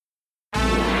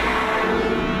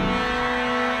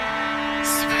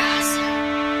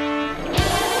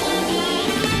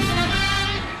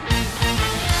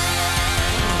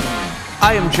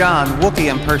I am John,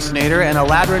 Wookiee impersonator and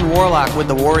Aladrin warlock with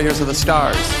the Warriors of the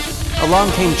Stars.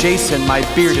 Along came Jason, my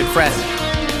bearded friend.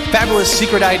 Fabulous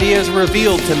secret ideas were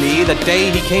revealed to me the day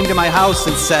he came to my house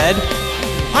and said,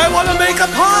 I want to make a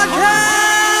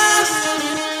podcast!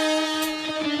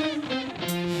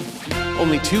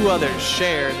 Only 2 others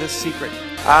share this secret.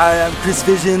 I am Chris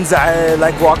Visions. I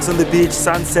like walks on the beach,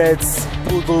 sunsets,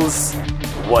 poodles.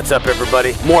 What's up,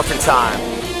 everybody? Morphin' time.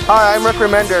 Hi, I'm Rick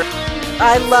Remender.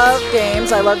 I love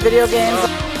games. I love video games.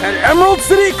 At Emerald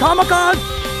City Comic Con.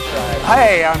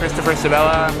 Hey, I'm Christopher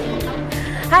Sabella.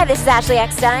 Hi, this is Ashley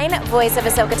Eckstein, voice of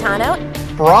Ahsoka Tano.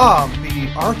 Brom,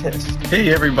 the artist.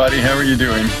 Hey, everybody. How are you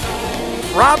doing?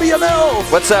 Robbie Amell.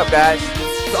 What's up, guys?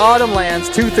 It's Autumnland's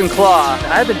Tooth and Claw.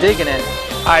 I've been digging it.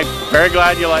 I'm very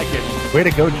glad you like it. Way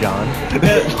to go, John.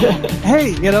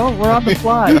 Hey, we're on the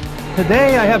fly.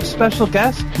 Today I have special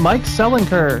guest Mike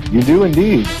Selinker. You do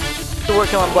indeed. We're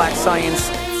working on Black Science.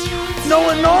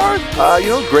 Nolan North.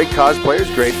 Great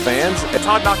cosplayers, great fans.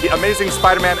 Todd Mackey, Amazing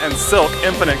Spider-Man and Silk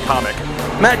Infinite comic.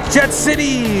 Matt Jet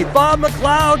City. Bob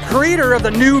McLeod, creator of the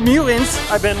New Mutants.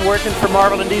 I've been working for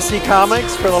Marvel and DC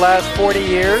Comics for the last 40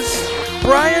 years.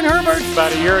 Brian Herbert.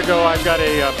 About a year ago, I've got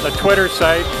a Twitter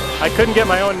site. I couldn't get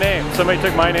my own name. Somebody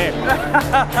took my name.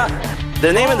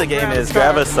 The name of the game is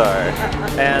Gravistar,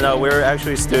 and we're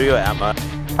actually Studio Atma.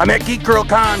 I'm at Geek Girl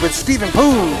Con with Stephen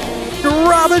Poon.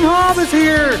 Robin Hobb is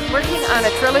here. Working on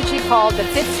a trilogy called The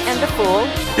Fitz and the Fool.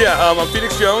 Yeah, I'm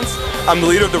Phoenix Jones. I'm the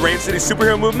leader of the Rain City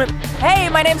superhero movement. Hey,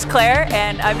 my name's Claire,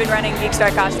 and I've been running Geek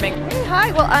Star Costuming. Hey,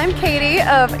 hi, well, I'm Katie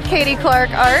of Katie Clark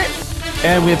Art.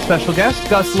 And we have special guest,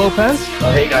 Gus Lopez.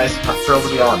 Hey guys, I'm thrilled to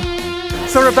be on.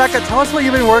 So Rebecca, tell us what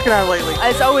you've been working on lately.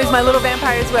 As always, my Little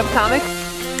Vampires webcomic.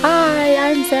 Hi,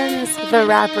 I'm Samus, the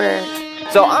rapper.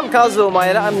 So I'm Kazuo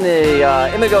Maeda. I'm the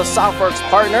Imago Softworks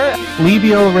partner.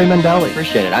 Livio Raimondelli.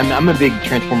 Appreciate it. I'm a big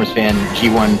Transformers fan,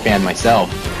 G1 fan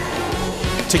myself.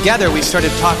 Together we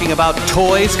started talking about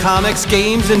toys, comics,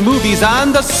 games, and movies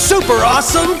on the Super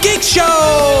Awesome Geek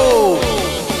Show!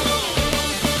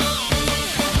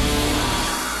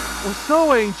 We're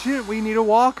so ancient, we need a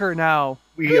walker now.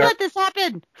 Who let this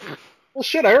happen? Well,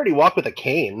 shit, I already walk with a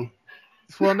cane.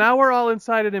 Well, now we're all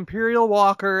inside an Imperial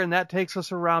Walker, and that takes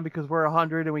us around because we're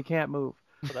 100 and we can't move.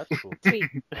 Oh, that's cool. Sweet.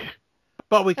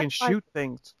 But we can shoot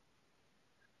things.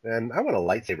 And I want a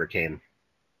lightsaber cane.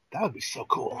 That would be so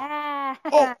cool.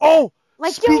 Oh!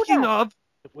 Like speaking Yoda. of,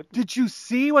 did you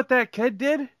see what that kid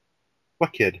did?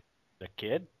 What kid? The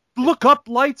kid? Look up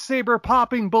lightsaber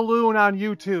popping balloon on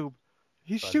YouTube.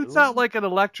 He shoots out like an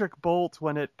electric bolt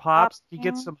when it pops. He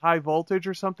gets some high voltage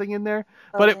or something in there.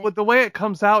 Okay. But the way it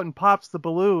comes out and pops the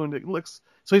balloon, it looks...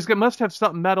 So must have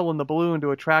something metal in the balloon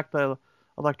to attract the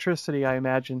electricity, I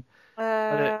imagine.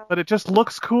 But it just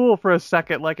looks cool for a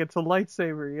second, like it's a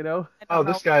lightsaber, Oh,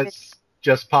 this guy's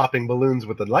just popping balloons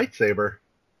with a lightsaber.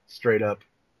 Straight up.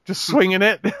 Just swinging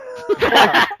it.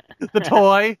 The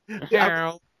toy.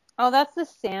 Yeah. Oh, that's the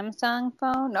Samsung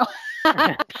phone? No.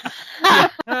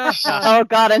 Oh,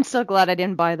 God, I'm so glad I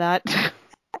didn't buy that.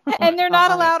 And they're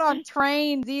not allowed on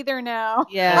trains either now.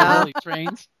 Yeah.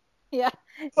 trains? Yeah.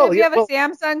 So if you have a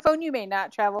Samsung phone, you may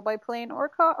not travel by plane or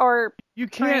car or You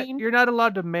can't. train. You're not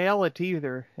allowed to mail it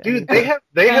either. Dude, they have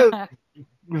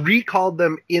recalled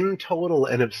them in total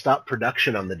and have stopped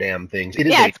production on the damn things. It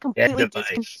is a it's completely dead device.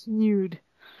 discontinued.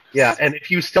 Yeah, and if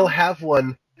you still have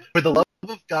one, for the love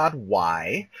of God,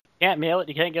 why? Can't mail it.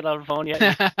 You can't get it on the phone yet.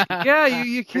 Yeah,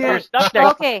 you can't.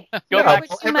 Okay. Go here's back.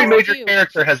 what you Every must major do.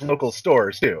 character has local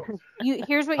stores, too.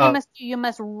 Here's what you must do. You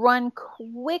must run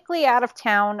quickly out of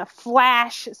town,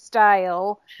 Flash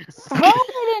style, throw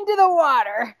it into the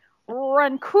water,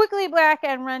 run quickly back,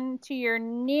 and run to your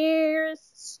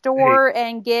nearest store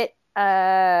and get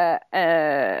hello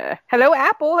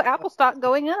Apple stock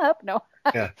going up. No.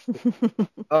 Yeah.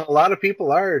 A lot of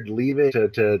people are leaving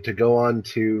to go on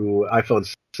to iPhone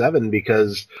 7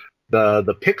 because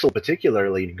the Pixel,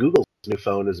 particularly Google's new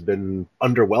phone, has been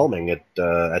underwhelming at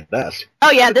best.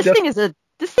 Oh yeah, this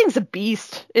thing's a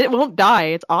beast. It won't die.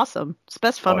 It's awesome. It's the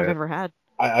best fun I've ever had.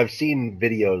 I've seen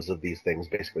videos of these things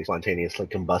basically spontaneously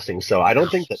combusting, so I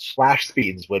don't think that flash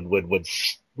speeds would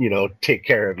take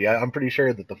care of you. I'm pretty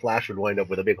sure that the Flash would wind up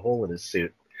with a big hole in his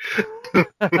suit.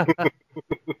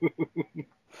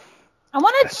 I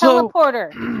want a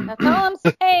teleporter. That's all I'm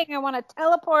saying. I want a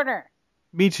teleporter.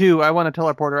 Me too. I want a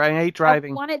teleporter. I hate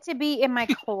driving. I want it to be in my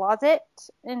closet,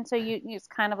 and so it's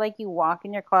kind of like you walk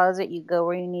in your closet, you go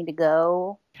where you need to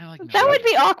go. That would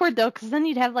be awkward though, because then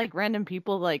you'd have like random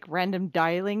people like random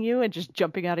dialing you and just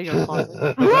jumping out of your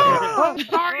closet. Oh,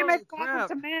 sorry, my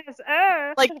closet's a mess.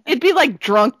 Like it'd be like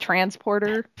drunk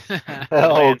transporter.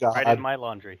 Oh God! Right in my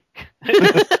laundry.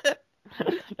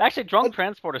 Actually, Drunk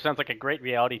Transporter sounds like a great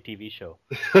reality TV show.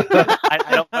 I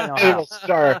don't quite know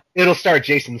how. It'll star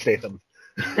Jason Statham.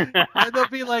 And they'll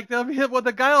be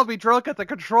the guy will be drunk at the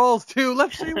controls too.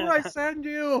 Let's see where I send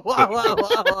you.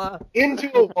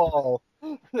 Into a wall.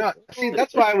 No, see,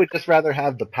 that's why I would just rather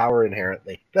have the power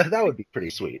inherently. That would be pretty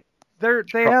sweet.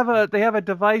 They have a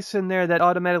device in there that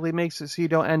automatically makes it so you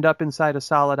don't end up inside a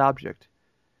solid object.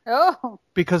 Oh.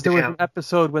 Because there was an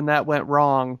episode when that went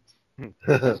wrong.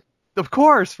 Of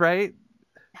course, right?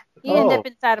 You end up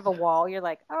inside of a wall. You're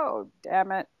like, oh,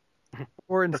 damn it.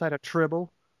 Or inside a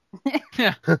tribble.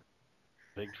 Yeah.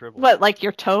 Big tribble. What, like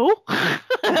your toe?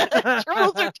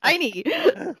 Tribbles are tiny.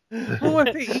 Well,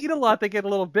 if they eat a lot, they get a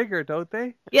little bigger, don't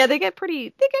they? Yeah, they get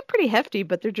pretty hefty,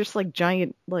 but they're just like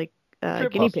giant, like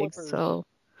guinea pigs. So.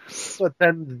 But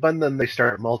then they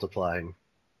start multiplying.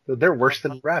 They're worse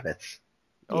than rabbits.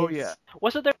 Oh yeah.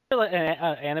 Wasn't there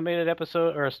an animated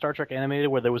episode or a Star Trek animated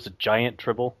where there was a giant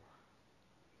tribble?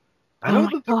 I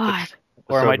don't know if God.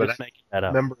 Or am I just making that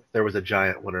up? Remember if there was a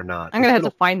giant one or not. I'm gonna have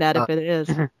to find that if it is.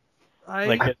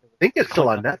 I think it's still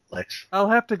on Netflix. I'll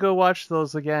have to go watch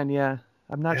those again. Yeah,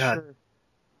 I'm not sure.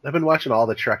 I've been watching all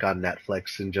the Trek on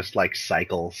Netflix in just like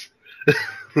cycles.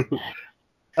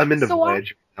 I'm into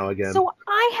Voyager now again. So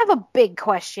I have a big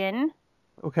question.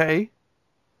 Okay.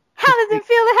 How does it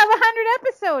feel to have 100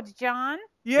 episodes, John?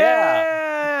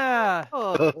 Yeah!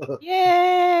 Oh,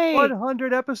 yay!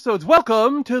 100 episodes.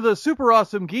 Welcome to the Super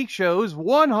Awesome Geek Show's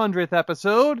 100th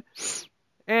episode.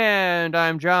 And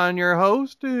I'm John, your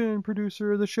host and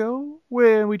producer of the show.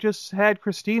 We just had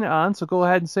Christina on, so go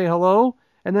ahead and say hello,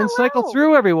 and then cycle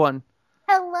through everyone.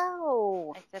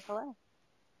 Hello. I said hello.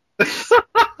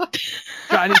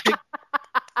 Got anything?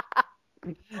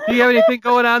 Do you have anything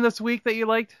going on this week that you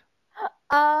liked?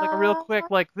 Like a real quick,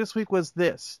 like this week was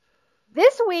this.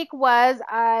 This week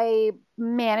I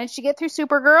managed to get through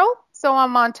Supergirl, so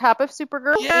I'm on top of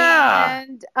Supergirl. Yeah!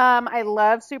 And I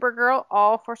love Supergirl,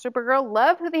 all for Supergirl.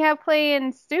 Love who they have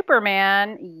playing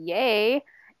Superman. Yay.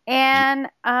 And,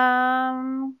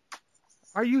 Are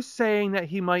you saying that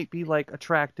he might be, like,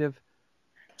 attractive?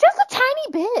 Just a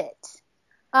tiny bit.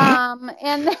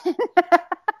 And then...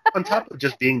 On top of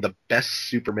just being the best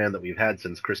Superman that we've had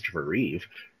since Christopher Reeve.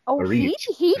 Oh, he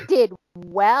did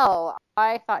well.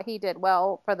 I thought he did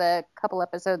well for the couple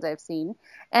episodes I've seen.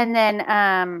 And then,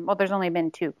 well, there's only been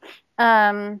 2.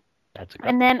 And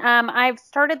then I've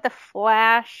started The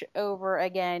Flash over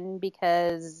again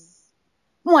because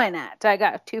why not? I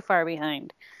got too far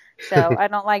behind. So I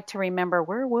don't like to remember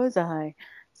where was I.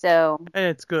 So and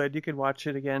it's good. You can watch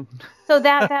it again. So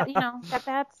that you know,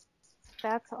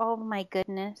 that's all my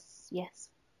goodness. Yes.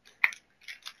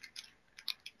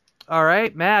 All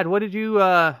right, Mad, what did you,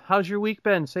 how's your week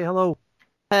been? Say hello.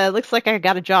 Looks like I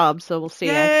got a job, so we'll see.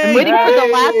 Yay!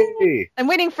 I'm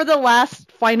waiting for the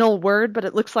last final word, but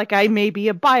it looks like I may be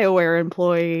a BioWare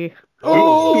employee.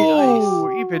 Oh,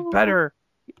 nice. Even better.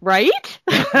 Right?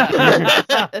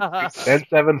 And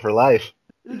 7 for life.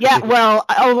 Yeah, well,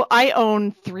 I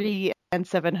own 3 and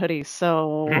 7 hoodies,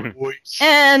 so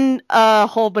and a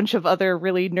whole bunch of other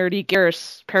really nerdy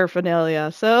Gears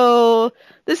paraphernalia. So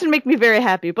this would make me very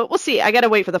happy, but we'll see. I gotta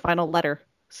wait for the final letter.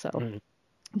 So,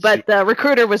 but the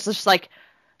recruiter was just like,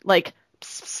 psst,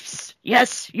 psst, psst,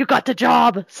 yes, you got the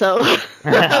job. So I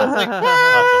was like,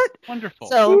 what? Wonderful.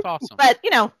 So, that's awesome. But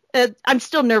I'm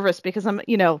still nervous because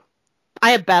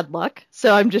I have bad luck,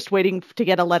 so I'm just waiting to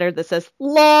get a letter that says,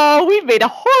 "Law, we made a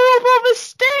horrible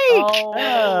mistake." Oh,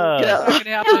 that's not going to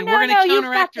happen. We're going to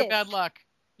counteract your bad luck.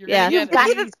 You've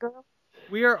got this, girl.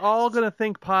 We are all going to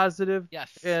think positive.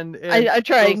 Yes. And I'm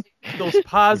trying. Those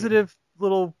positive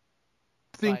little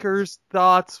thinkers'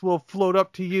 thoughts will float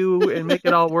up to you and make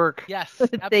it all work. Yes,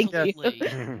 Thank absolutely.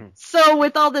 you. So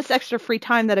with all this extra free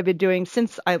time that I've been doing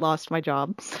since I lost my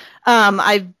job,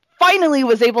 I've finally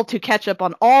was able to catch up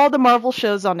on all the Marvel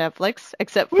shows on Netflix,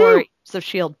 except for Agents of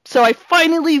S.H.I.E.L.D. So I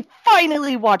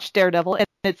finally watched Daredevil, and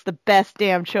it's the best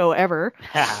damn show ever.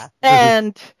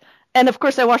 and of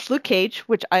course I watched Luke Cage,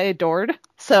 which I adored.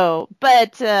 So,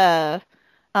 but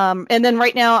and then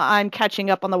right now I'm catching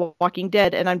up on The Walking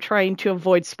Dead, and I'm trying to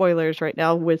avoid spoilers right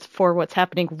now for what's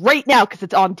happening right now because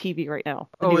it's on TV right now.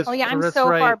 Oh yeah, I'm so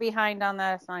far behind on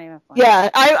that. It's not even funny. Yeah,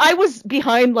 I was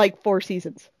behind like 4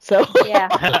 seasons. So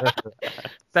yeah,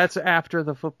 that's after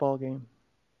the football game.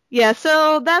 Yeah,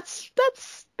 so that's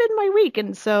been my week,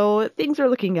 and so things are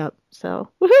looking up. So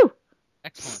woohoo!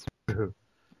 Excellent.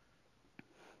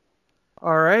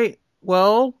 All right,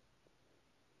 well.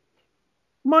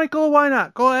 Michael, why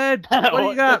not? Go ahead. What do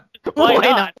you got? Why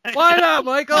not? Why not,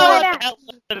 Michael? Why not?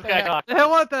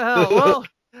 What the hell? Well,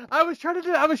 I was trying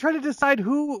to decide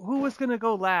who was gonna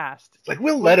go last. It's like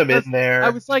we'll let him in there. I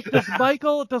was like, does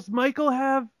Michael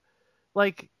have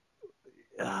like?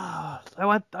 I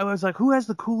was like, who has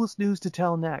the coolest news to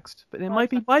tell next? But it might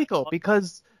be Michael,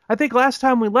 because I think last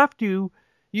time we left you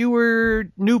were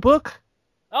new book.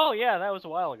 Oh yeah, that was a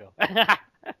while ago.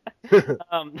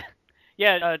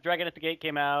 Dragon at the Gate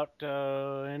came out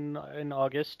in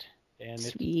August, and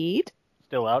Sweet. It's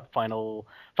still out. Final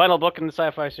book in the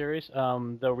sci-fi series.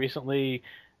 Though recently,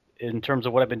 in terms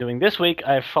of what I've been doing this week,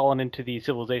 I've fallen into the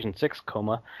Civilization 6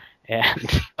 coma,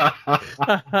 and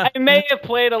I may have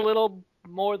played a little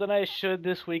more than I should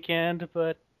this weekend,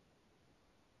 but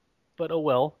oh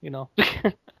well, you know.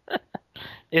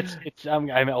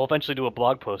 I'll eventually do a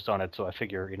blog post on it, so I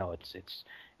figure, you know, it's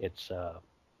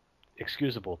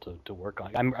excusable to work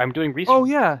on. I'm doing research. Oh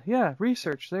yeah,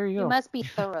 research. There you go. You must be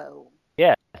thorough.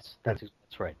 Yeah, that's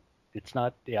right. It's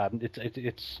not. Yeah, it's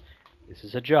this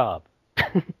is a job.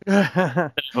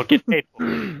 We'll get paid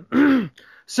for.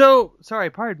 So sorry,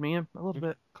 pardon me. I'm a little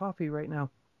bit coffee right now.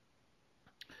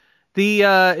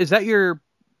 Is that your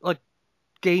like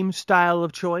game style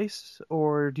of choice,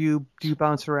 or do you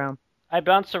bounce around? I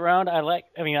bounce around.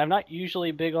 I'm not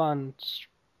usually big on.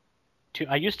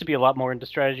 I used to be a lot more into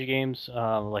strategy games,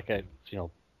 old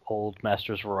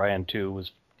Masters of Orion 2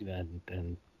 was,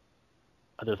 and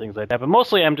other things like that. But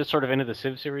mostly, I'm just sort of into the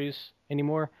Civ series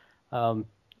anymore. Okay.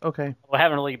 Well, I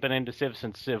haven't really been into Civ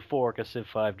since Civ 4, because Civ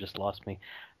 5 just lost me.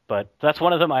 But that's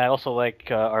one of them. I also like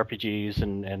RPGs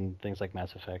and things like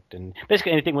Mass Effect, and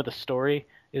basically anything with a story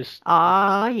is.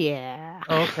 Ah, yeah.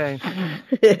 Okay.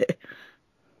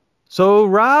 So,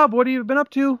 Rob, what have you been up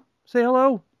to? Say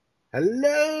hello.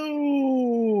 Hello.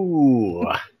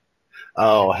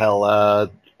 Oh hell.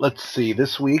 Let's see.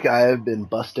 This week I have been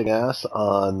busting ass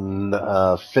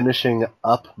on finishing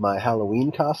up my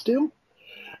Halloween costume.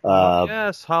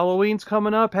 Yes, Halloween's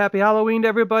coming up. Happy Halloween to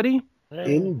everybody.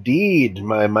 Indeed,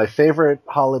 my favorite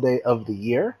holiday of the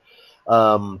year.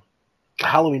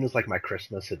 Halloween is like my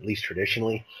Christmas, at least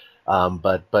traditionally.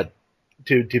 But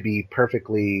to be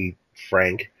perfectly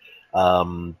frank,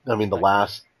 the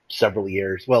last several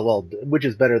years, well, which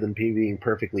is better than being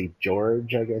perfectly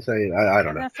George, I guess. I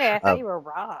don't know. I thought you were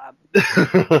Rob.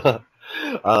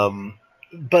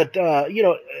 But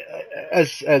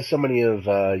as so many of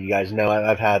you guys know,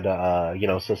 I've had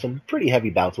some pretty heavy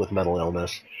bouts with mental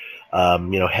illness,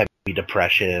 heavy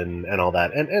depression and all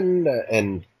that,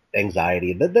 and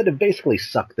anxiety that have basically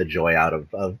sucked the joy out of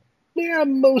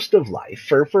most of life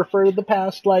for the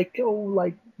past 3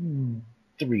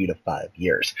 to 5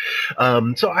 years.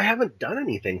 So I haven't done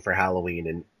anything for Halloween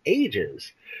in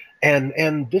ages,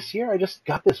 and this year I just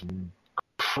got this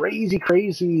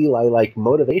crazy like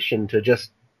motivation to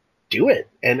just do it,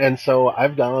 and so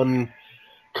I've gone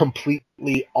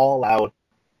completely all out,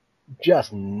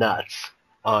 just nuts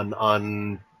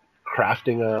on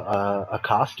crafting a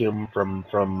costume from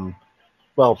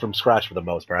scratch for the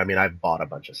most part. I mean, I've bought a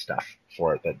bunch of stuff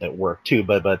for it that work too,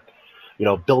 but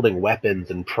building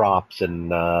weapons and props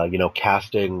and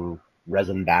casting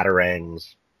resin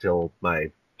batarangs till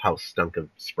my house stunk of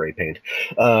spray paint,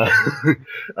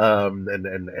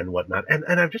 and whatnot.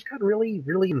 And I've just gotten really,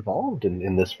 really involved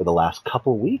in this for the last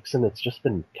couple weeks, and it's just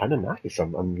been kind of nice.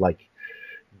 I'm like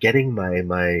getting my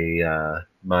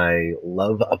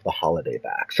love of the holiday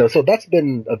back. So that's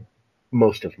been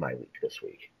most of my week this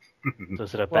week. So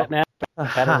is it a Batman?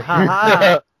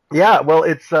 Yeah, well,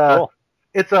 it's cool.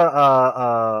 It's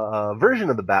a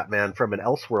version of the Batman from an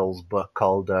Elseworlds book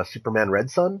called Superman Red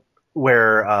Sun,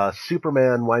 where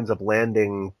Superman winds up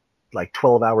landing like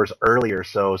 12 hours earlier.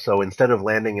 So instead of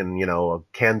landing in, a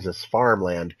Kansas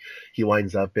farmland, he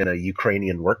winds up in a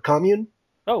Ukrainian work commune.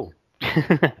 Oh.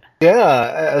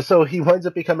 Yeah, so he winds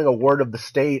up becoming a ward of the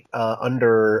state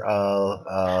under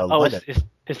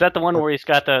is that the one where he's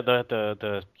got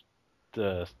the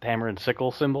hammer and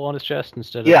sickle symbol on his chest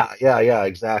instead of... Yeah,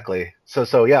 exactly.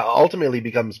 So yeah, ultimately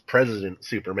becomes President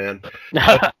Superman.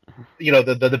 But,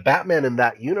 the Batman in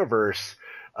that universe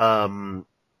was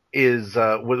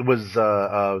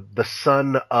the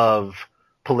son of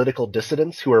political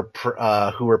dissidents who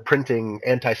were printing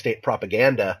anti-state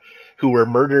propaganda, who were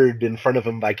murdered in front of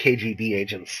him by KGB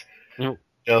agents. Oh.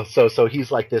 So he's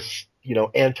like this,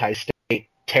 anti-state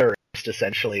terrorist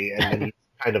essentially, and he's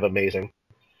kind of amazing.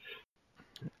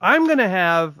 I'm going to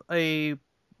have a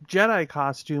Jedi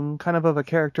costume, kind of a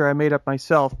character I made up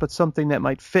myself, but something that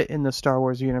might fit in the Star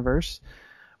Wars universe.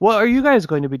 What are you guys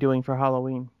going to be doing for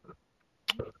Halloween?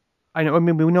 We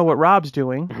know what Rob's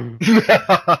doing.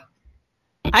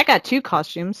 I got 2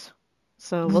 costumes,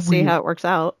 so we'll see how it works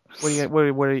out. Do you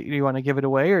want to give it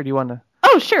away, or do you want to...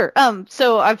 Oh, sure.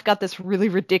 So I've got this really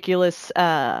ridiculous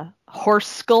horse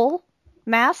skull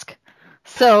mask.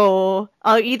 So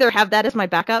I'll either have that as my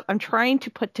backup. I'm trying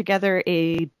to put together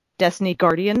a Destiny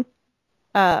Guardian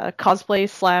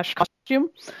cosplay / costume.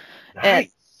 Nice. And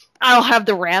I'll have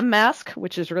the Ram mask,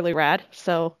 which is really rad.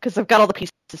 So, because I've got all the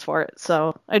pieces for it.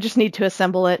 So I just need to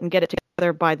assemble it and get it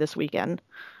together by this weekend.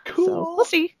 Cool. So we'll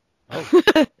see. Oh.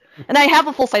 And I have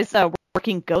a full-size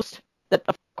working ghost that,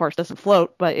 of course, doesn't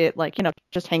float, but it,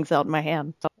 just hangs out in my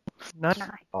hand. So. Nice.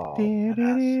 Oh,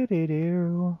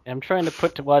 I'm trying to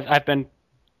put to. Well,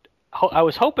 I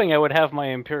was hoping I would have my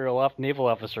Imperial Naval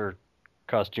Officer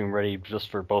costume ready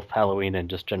just for both Halloween and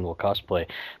just general cosplay,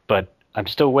 but I'm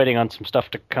still waiting on some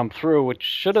stuff to come through, which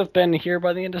should have been here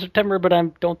by the end of September, but I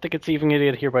don't think it's even going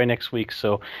to get here by next week.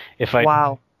 So if I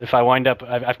wind up,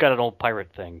 I've got an old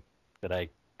pirate thing that I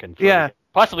can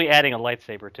possibly adding a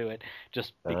lightsaber to it,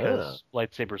 just because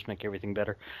lightsabers make everything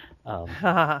better.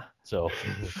 So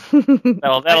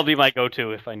that'll be my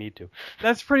go-to if I need to.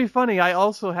 That's pretty funny. I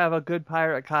also have a good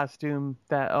pirate costume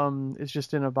that is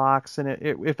just in a box, and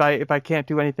if I can't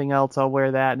do anything else, I'll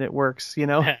wear that, and it works,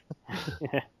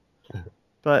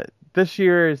 But this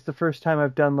year is the first time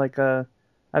I've done I've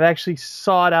actually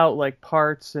sought out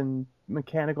parts and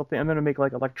mechanical things. I'm going to make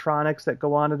electronics that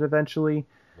go on it eventually.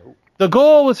 The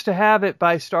goal was to have it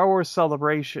by Star Wars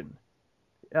Celebration,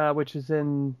 which is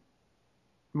in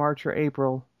March or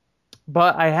April.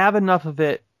 But I have enough of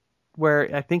it where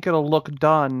I think it'll look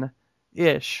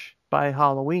done-ish by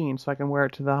Halloween, so I can wear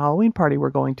it to the Halloween party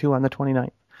we're going to on the 29th.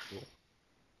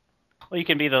 Well, you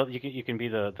can be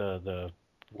the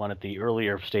one at the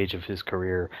earlier stage of his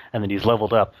career, and then he's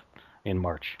leveled up in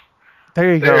March.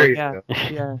 There you go.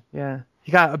 Yeah.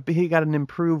 He got an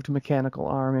improved mechanical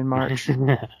arm in March.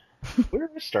 Where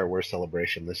is Star Wars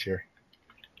Celebration this year?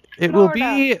 It will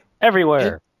be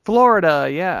everywhere. Florida,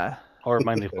 yeah. Or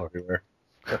mainly Florida.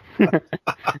 Everywhere.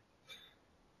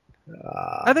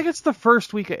 I think it's the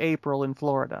first week of April in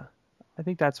Florida. I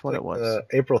think that's what it was.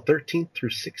 April 13th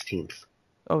through 16th.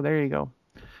 Oh, there you go.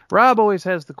 Rob always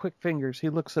has the quick fingers. He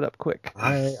looks it up quick.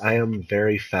 I am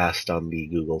very fast on the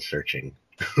Google searching.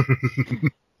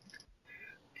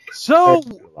 So,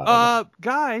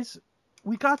 guys,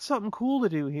 we got something cool to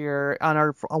do here on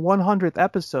our 100th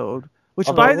episode, which,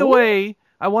 by the way,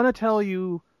 I want to tell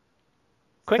you...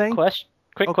 Quick question,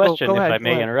 if I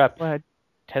may interrupt. Go ahead.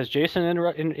 Has Jason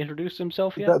introduced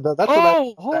himself yet? Hold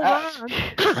on.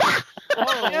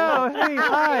 Hey,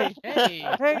 hi.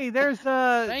 Hey, there's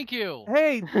Thank you.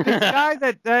 Hey, this guy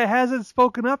that hasn't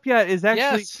spoken up yet is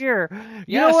actually here.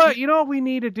 You know what? You know what we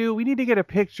need to do? We need to get a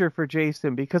picture for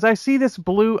Jason, because I see this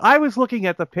blue. I was looking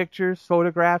at the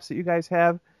photographs that you guys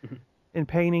have in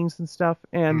paintings and stuff,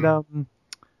 and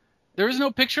there is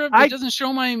no picture of it. It doesn't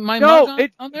show my mug on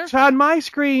there. It's on my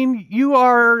screen. You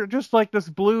are just like this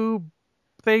blue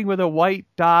thing with a white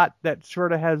dot that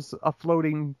sort of has a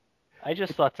floating. I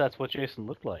just thought that's what Jason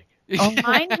looked like. Oh,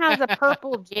 mine has a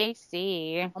purple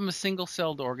JC. I'm a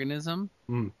single-celled organism.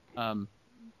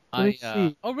 Let's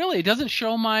see. Oh, really? It doesn't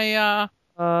show my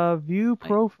view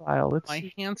profile. Let's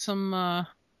see. Handsome.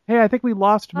 Hey, I think we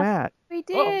lost Matt. We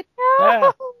did.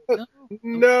 Oh.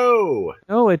 No.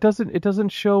 No, it doesn't. It doesn't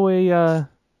show a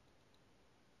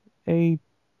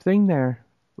thing there.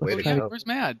 Where's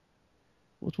Matt?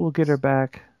 We'll get her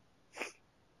back.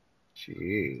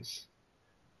 Jeez.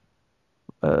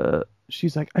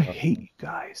 She's like, I hate you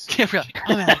guys. Yeah, really.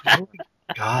 Oh,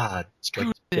 God.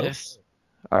 Screw this.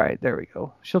 All right, there we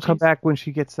go. She'll come back when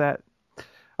she gets that.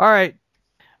 All right.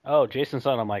 Oh, Jason's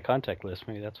not on my contact list.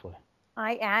 Maybe that's why.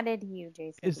 I added you,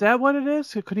 Jason. Is that what it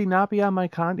is? Could he not be on my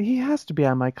He has to be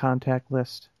on my contact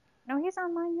list. No, he's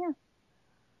on mine,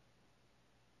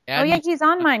 yeah. He's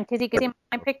on mine because he can see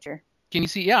my picture. Can you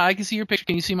see? Yeah, I can see your picture.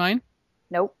 Can you see mine?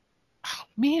 Nope. Oh,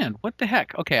 man, what the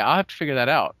heck? Okay, I'll have to figure that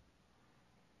out.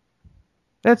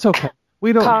 That's okay.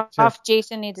 We don't.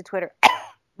 Jason needs a Twitter.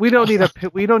 We don't need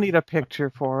a picture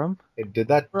for him. Hey, did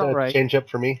that change up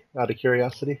for me out of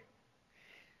curiosity?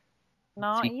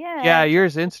 Not yet. Yeah,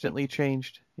 yours instantly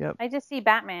changed. Yep. I just see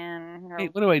Batman. Hey,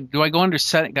 what do I go under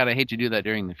setting? God, I hate to do that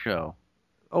during the show.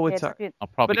 Oh, it's alright. I'll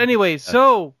probably. But anyway,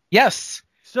 so yes.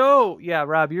 So yeah,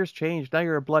 Rob, yours changed. Now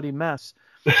you're a bloody mess.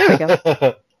 There we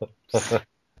go.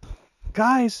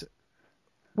 Guys,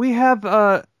 we have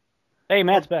Hey,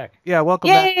 Matt's back. Yeah, welcome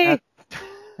back,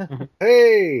 Matt.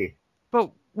 Hey.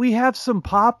 But we have some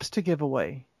pops to give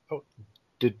away. Oh,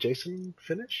 did Jason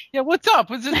finish? Yeah, what's up?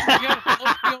 What's this?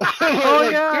 Oh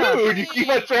yeah, dude, you keep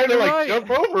on trying to jump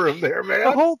over him there, man.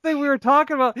 The whole thing we were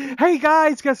talking about. Hey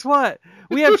guys, guess what?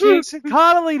 We have Jason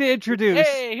Connolly to introduce.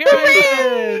 Hey, here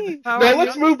I am. Now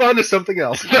let's move on to something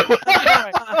else. Before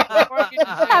I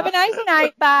Have a nice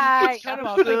night. Bye.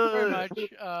 Thank you very much.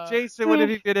 Jason, what have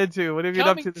you been into? What have you been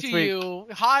up to this Coming week? you,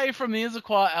 hi from the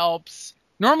Issaquah Alps.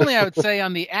 Normally I would say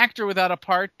I'm the actor without a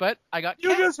part, but I got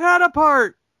You just had a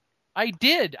part. I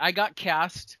did. I got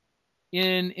cast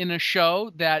in a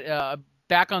show that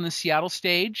back on the Seattle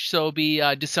stage, so it'll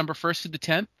be December 1st to the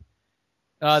 10th.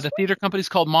 The theater company is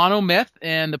called Monomyth,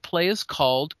 and the play is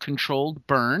called Controlled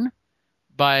Burn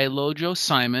by Lojo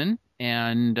Simon,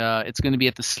 and it's going to be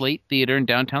at the Slate Theater in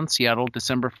downtown Seattle,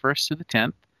 December 1st to the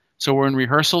 10th. So we're in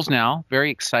rehearsals now.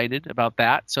 Very excited about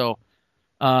that. So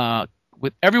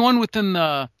with everyone who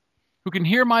can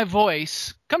hear my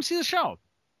voice, come see the show.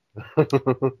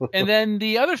 And then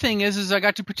the other thing is I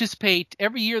got to participate.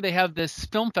 Every year they have this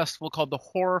film festival called the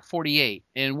Horror 48,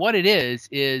 and what it is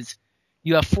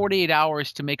you have 48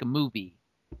 hours to make a movie,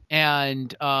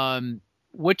 and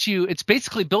it's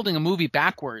basically building a movie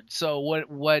backwards. So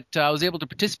what I was able to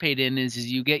participate in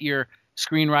is you get your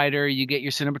screenwriter, you get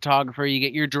your cinematographer, you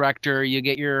get your director, you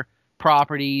get your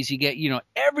properties, you get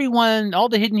everyone, all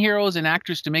the hidden heroes and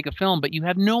actors to make a film, but you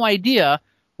have no idea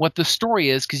what the story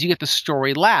is because you get the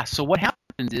story last. So what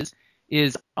happens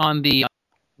is on the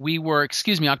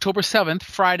October 7th,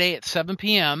 Friday at 7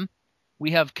 p.m.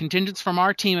 we have contingents from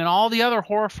our team and all the other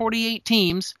Horror 48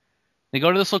 teams. They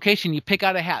go to this location, you pick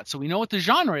out a hat. So we know what the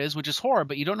genre is, which is horror,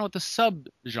 but you don't know what the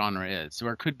sub-genre is.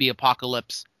 Or it could be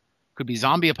apocalypse, could be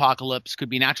zombie apocalypse, could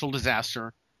be natural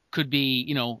disaster, could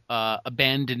be,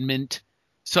 abandonment.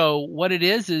 So what it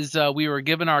is we were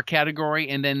given our category,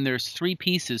 and then there's 3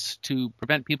 pieces to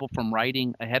prevent people from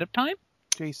writing ahead of time.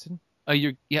 Jason?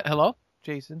 Hello?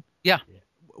 Jason? Yeah.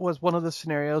 Was one of the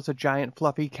scenarios a giant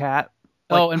fluffy cat?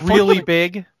 And really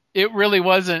big? It really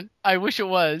wasn't. I wish it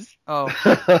was. Oh.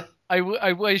 I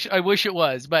wish it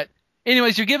was. But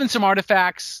anyways, you're given some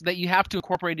artifacts that you have to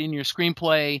incorporate in your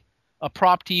screenplay, a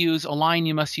prop to use, a line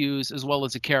you must use, as well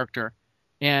as a character.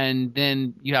 And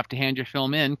then you have to hand your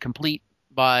film in complete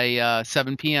by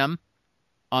 7 p.m.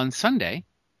 on Sunday.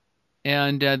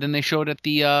 And then they show it at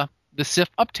the SIF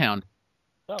Uptown.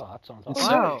 Oh, that sounds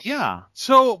awesome. Wow. Yeah.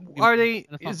 So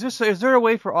is there a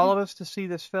way for all of us to see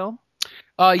this film?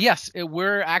 Yes,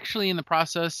 we're actually in the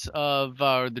process of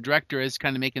the director is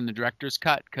kind of making the director's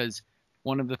cut, because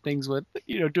one of the things with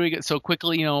doing it so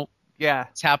quickly,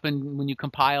 it's happened when you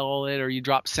compile it or you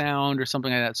drop sound or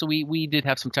something like that. So we did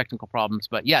have some technical problems,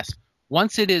 but yes,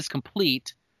 once it is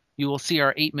complete, you will see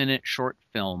our 8-minute short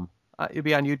film. It'll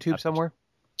be on YouTube somewhere.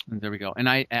 And there we go. And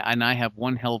I have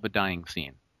one hell of a dying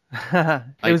scene. I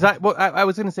was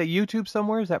going to say YouTube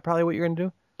somewhere. Is that probably what you're going to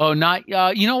do? Oh, not.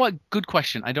 You know what? Good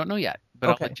question. I don't know yet,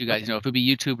 but I'll let you guys know. If it'll be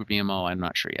YouTube or VMO, I'm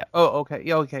not sure yet. Oh, okay.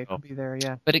 Yeah, okay. It'll be there,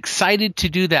 yeah. But excited to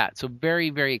do that. So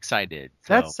very, very excited.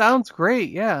 So, that sounds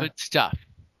great, yeah. Good stuff.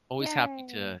 Always happy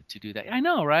to do that. I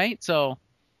know, right? So,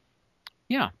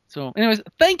 yeah. So, anyways,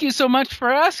 thank you so much for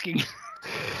asking.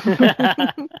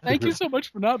 Thank you so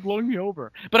much for not blowing me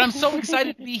over. But I'm so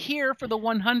excited to be here for the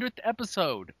 100th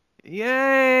episode.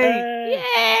 Yay!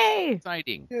 Yay!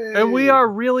 Exciting. Yay. And we are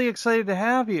really excited to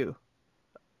have you.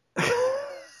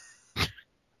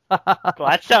 Well,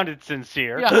 that sounded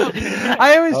sincere. Yeah.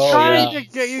 I was trying to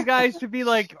get you guys to be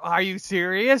like, are you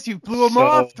serious? You blew them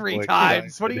off 3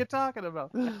 times. What are you talking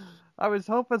about? I was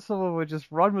hoping someone would just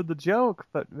run with the joke,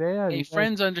 but man. Hey,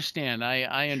 friends understand.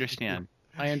 I understand.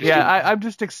 Yeah, I'm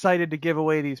just excited to give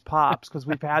away these pops because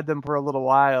we've had them for a little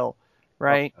while,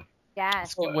 right?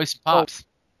 Yes. Give away some pops.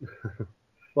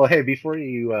 Well, hey, before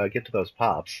you get to those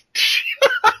pops.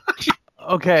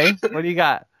 Okay, what do you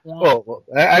got? Well,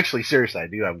 actually, seriously, I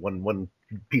do have one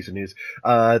piece of news.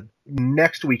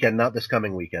 Next weekend, not this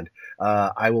coming weekend,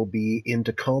 I will be in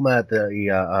Tacoma at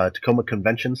the Tacoma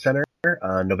Convention Center,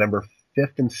 November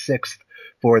 5th and 6th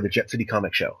for the Jet City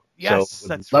Comic Show. Yes, so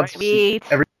that's love to see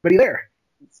everybody there.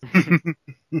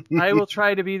 I will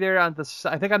try to be there I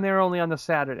think I'm there only on the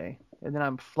Saturday, and then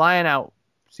I'm flying out.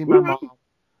 See my mom.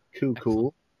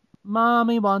 Cool.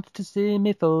 Mommy wants to see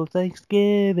me for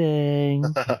Thanksgiving.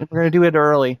 We're going to do it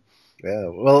early. Yeah,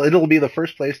 well, it'll be the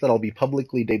first place that I'll be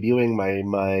publicly debuting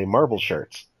my Marvel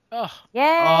shirts. Oh. Yay!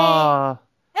 And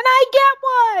I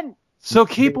get one! So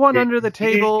keep one under the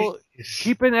table.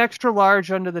 Keep an extra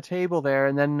large under the table there,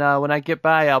 and then when I get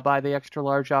by, I'll buy the extra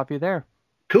large off you there.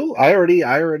 Cool. I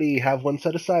already have one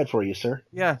set aside for you, sir.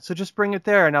 Yeah, so just bring it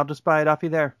there, and I'll just buy it off you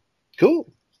there.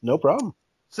 Cool. No problem.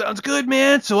 Sounds good,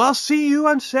 man. So I'll see you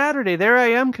on Saturday. There I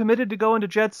am, committed to going to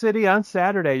Jet City on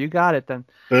Saturday. You got it, then.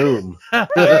 Boom.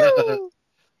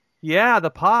 Yeah, the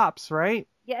pops, right?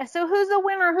 Yeah, so who's the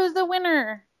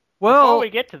winner? Well, before we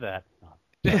get to that.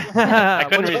 I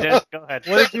couldn't resist. Go ahead.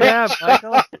 What did you have,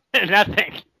 Michael?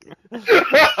 Nothing.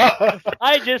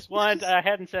 I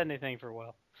hadn't said anything for a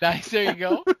while. Nice, there you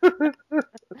go.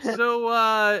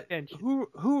 So,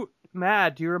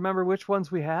 Matt, do you remember which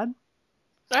ones we had?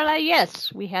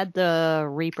 Yes, we had the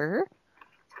Reaper.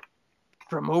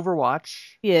 From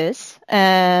Overwatch. Yes,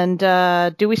 and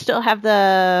do we still have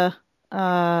the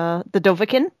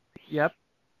Dovahkiin? Yep.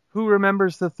 Who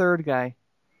remembers the third guy?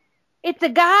 It's a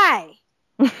guy.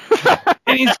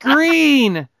 And he's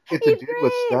green. It's a dude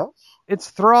with stuff. It's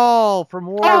Thrall from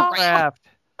Warcraft.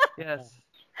 Yes.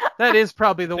 That is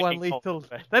probably the one lethal.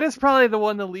 That is probably the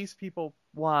one the least people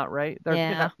want, right?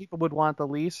 That people would want the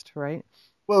least, right?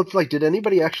 Well, it's like, did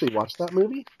anybody actually watch that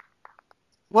movie?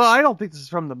 Well, I don't think this is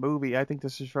from the movie. I think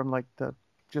this is from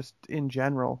just in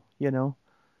general, you know.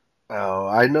 Oh,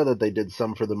 I know that they did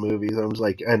some for the movies. I was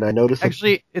like, and I noticed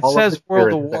actually it says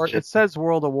World of War. It says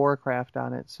World of Warcraft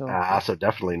on it. So so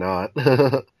definitely not.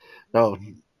 No.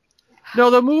 No,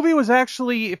 the movie was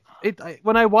actually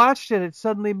when I watched it, it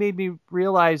suddenly made me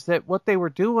realize that what they were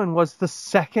doing was the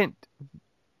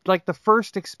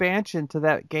first expansion to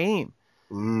that game,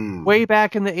 way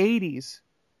back in the 80s,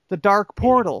 the Dark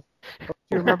Portal. Do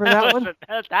you remember that one?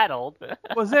 Wasn't that old.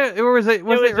 Was it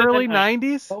early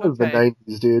 90s? That was the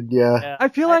 90s, dude. Yeah. I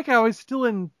feel like I was still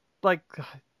in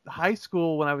high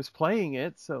school when I was playing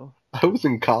it, so I was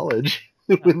in college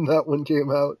when that one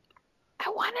came out. I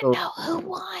want to know who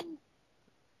won.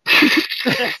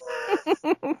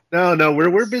 No,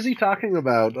 we're busy talking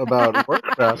about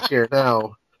Warcraft here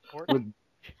now.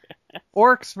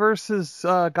 Orcs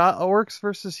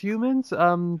versus humans.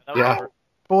 Yeah.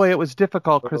 Boy, it was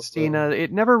difficult, Christina.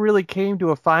 It never really came to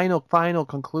a final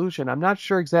conclusion. I'm not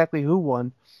sure exactly who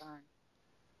won.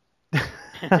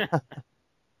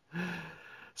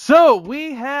 So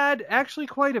we had actually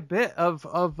quite a bit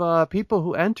of people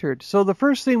who entered. So the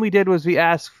first thing we did was we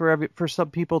asked for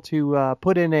some people to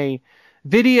put in a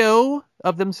video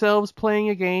of themselves playing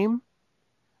a game.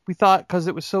 We thought because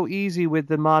it was so easy with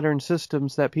the modern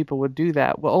systems that people would do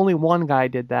that. Well, only one guy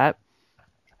did that.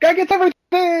 Guy gets everything!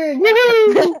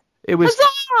 Woohoo!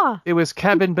 It was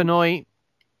Kevin Benoit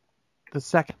the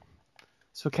second.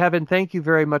 So Kevin, thank you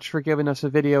very much for giving us a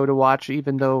video to watch,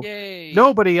 even though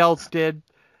nobody else did.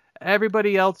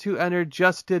 Everybody else who entered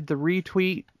just did the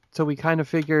retweet, so we kind of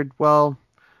figured, well,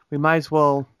 we might as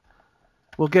well.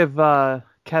 We'll give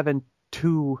Kevin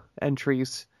 2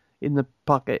 entries in the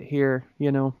bucket here,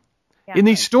 you know. Yeah, in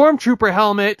the Stormtrooper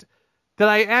helmet that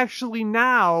I actually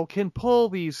now can pull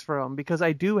these from, because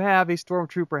I do have a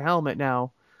Stormtrooper helmet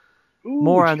now. Ooh,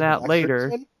 more on that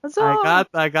later.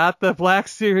 I got the Black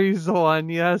Series one,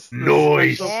 yes.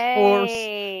 Nice.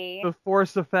 The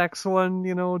Force Effects one,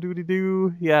 you know,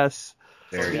 doo-doo-doo. Yes.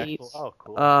 Very cool. Oh,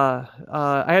 cool.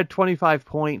 I had 25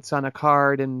 points on a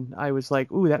card, and I was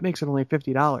like, ooh, that makes it only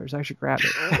 $50. I should grab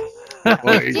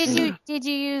it. Did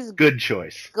you use good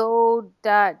choice?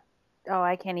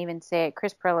 I can't even say it.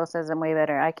 Chris Perlo says I'm way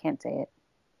better. I can't say it.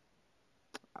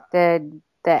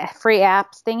 The free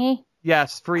apps thingy.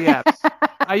 Yes, free apps.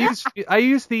 I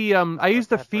use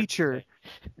the feature.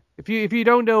 If you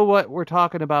don't know what we're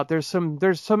talking about, there's some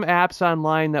apps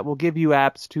online that will give you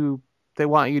apps they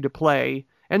want you to play,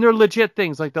 and they're legit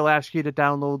things, like they'll ask you to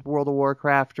download World of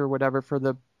Warcraft or whatever for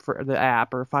the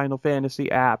app, or Final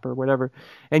Fantasy app or whatever,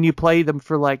 and you play them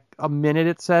for like a minute,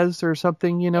 it says, or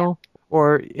something, you know,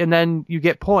 and then you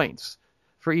get points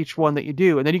for each one that you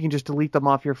do, and then you can just delete them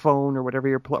off your phone or whatever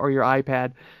or your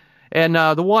iPad. And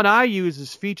the one I use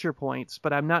is Feature Points,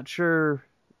 but I'm not sure.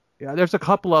 Yeah, there's a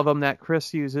couple of them that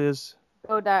Chris uses.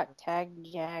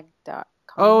 Go.tagjag.com.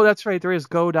 Oh, that's right. There is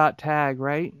go.tag,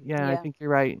 right? Yeah, I think you're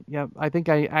right. Yeah, I think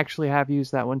I actually have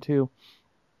used that one too.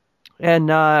 And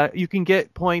you can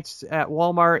get points at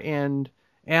Walmart and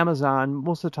Amazon.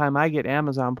 Most of the time I get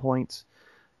Amazon points.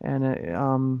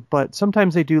 And but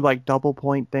sometimes they do like double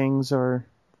point things or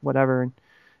whatever.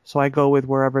 So I go with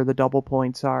wherever the double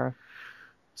points are.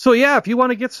 So yeah, if you want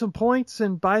to get some points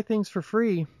and buy things for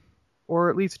free, or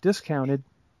at least discounted,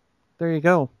 there you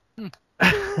go.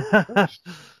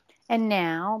 And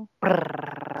now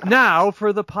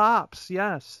for the pops,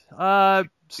 yes.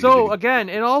 So again,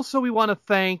 and also we want to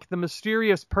thank the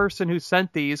mysterious person who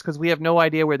sent these, because we have no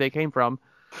idea where they came from.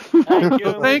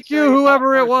 Thank you,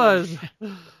 whoever it was.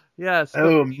 Yes.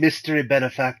 Oh, mystery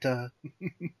benefactor.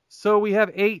 So we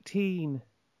have 18.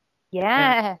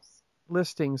 Yes.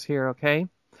 Listings here, okay?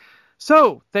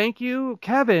 So, thank you,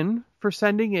 Kevin, for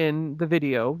sending in the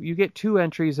video. You get 2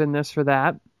 entries in this for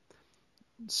that.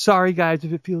 Sorry, guys,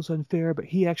 if it feels unfair, but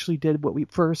he actually did what we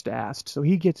first asked, so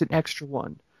he gets an extra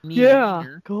one.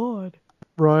 God.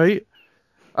 Right?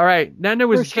 All right, then there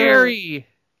was Gary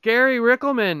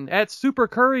Rickelman at Super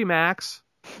Curry Max.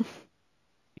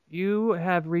 you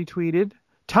have retweeted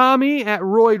Tommy at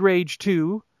Roid Rage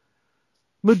 2,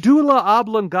 Medulla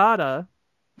Oblongata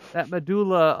at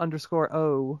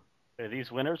Medulla_O. Are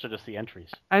these winners or just the entries?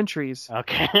 Entries.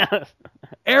 Okay.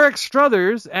 Eric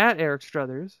Struthers at Eric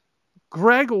Struthers,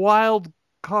 Greg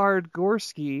Wildcard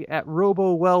Gorski at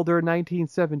Robo Welder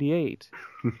 1978.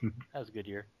 That was a good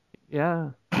year. Yeah.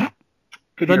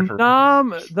 Good The year for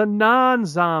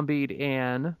non-zombied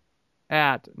Ann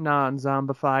at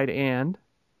non-zombified and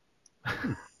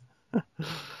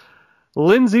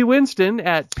Lindsay Winston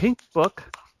at Pink Book,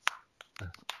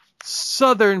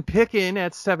 Southern Pickin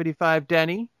at 75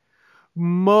 Denny,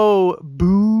 Mo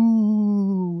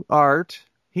Boo Art.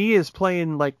 He is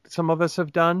playing like some of us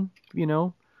have done, you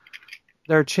know.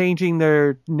 They're changing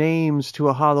their names to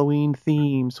a Halloween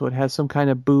theme, so it has some kind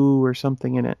of boo or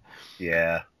something in it.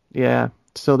 Yeah. Yeah,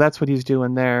 so that's what he's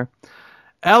doing there.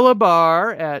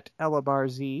 Elabar at Elabar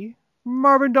Z.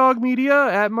 Marvin Dog Media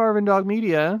at Marvin Dog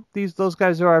Media. Those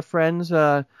guys are our friends.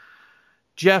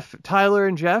 Jeff, Tyler,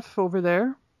 and Jeff over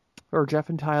there. Or Jeff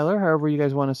and Tyler, however you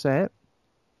guys want to say it.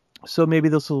 So maybe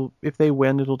if they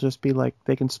win, it'll just be like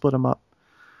they can split them up.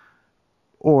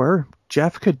 Or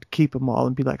Jeff could keep them all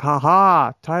and be like,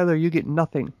 ha, Tyler, you get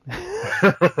nothing.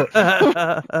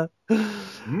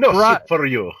 No shit for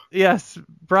you. Yes,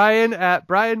 Brian at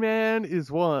Brian Man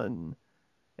is one.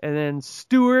 And then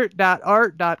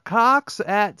Stuart.art.cox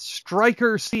at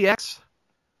StrikerCX.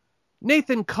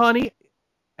 Nathan Connie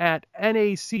at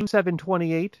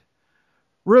NAC728.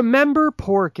 Remember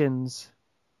Porkins.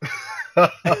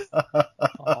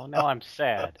 Oh, now I'm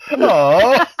sad.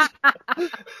 Oh.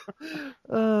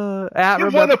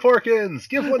 Give one to Porkins.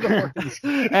 Give one to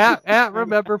Porkins. at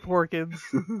Remember Porkins.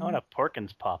 I want a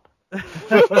Porkins pop.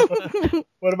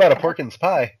 What about a Porkins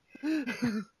pie?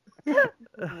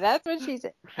 That's what she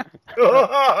said.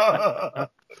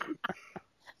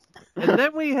 And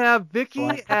then we have Vicky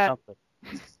at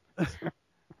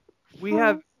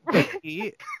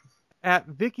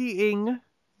Vicky Ing.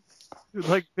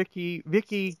 Like Vicky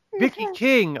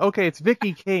King. Okay, it's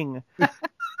Vicky King.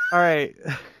 All right.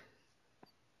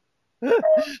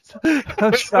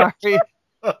 I'm sorry.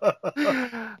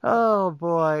 Oh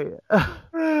boy.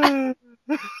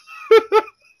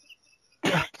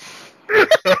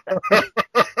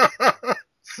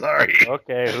 Sorry.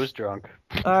 Okay, who's drunk?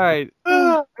 All right.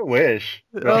 I wish.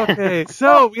 Okay,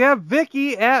 so we have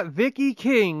Vicky at Vicky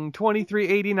King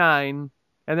 2389,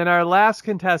 and then our last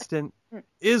contestant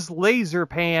is Laser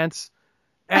Pants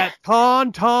at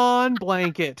Tauntaun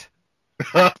Blanket.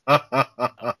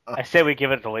 I say we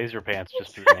give it to Laser Pants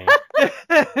just for your name.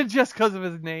 Just because of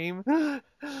his name. Oh,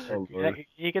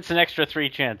 he gets an extra 3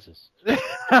 chances.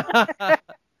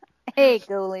 Hey,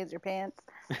 go Laser Pants.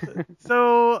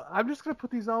 So I'm just going to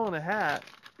put these all in a hat,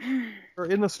 or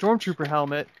in the Stormtrooper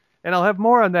helmet, and I'll have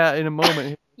more on that in a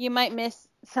moment. You might miss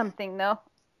something, though.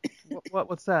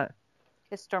 What's that?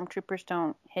 Because Stormtroopers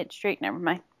don't hit straight. Never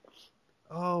mind.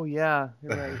 Oh, yeah.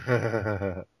 You're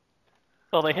right.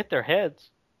 Well, they hit their heads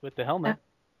with the helmet.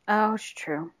 Oh, it's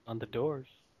true. On the doors.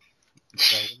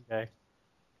 That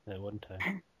one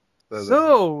time.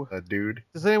 So, dude.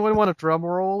 Does anyone want a drum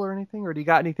roll or anything? Or do you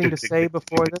got anything to say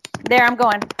before this? There, I'm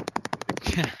going.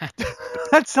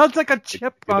 That sounds like a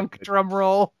chipmunk drum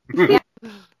roll. Yeah.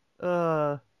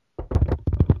 All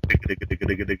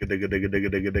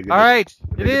right,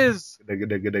 it is.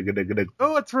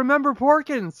 Oh, it's Remember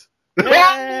Porkins.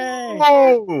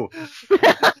 Oh!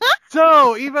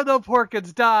 So, even though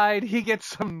Porkins died, he gets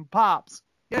some pops.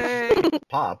 Yay!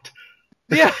 Popped?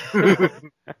 Yeah.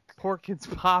 Porkins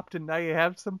popped, and now you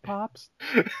have some pops?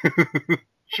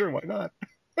 Sure, why not?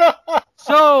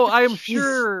 So, I am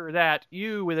sure that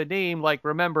you, with a name like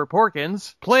Remember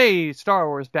Porkins, play Star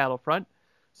Wars Battlefront.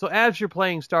 So as you're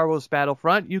playing Star Wars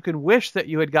Battlefront, you can wish that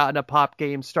you had gotten a pop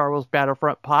game, Star Wars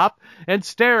Battlefront Pop, and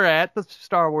stare at the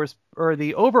Star Wars or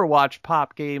the Overwatch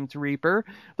Pop Games Reaper,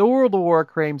 the World of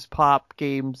Warcraft's Pop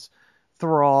Games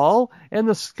Thrall, and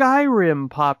the Skyrim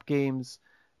Pop Games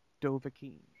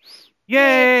Dovahkiin.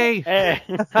 Yay! Hey,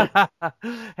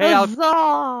 Hey,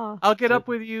 I'll get up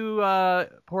with you,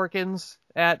 Porkins,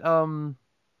 at on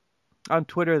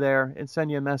Twitter there and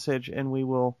send you a message, and we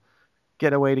will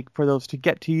get a way for those to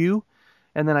get to you,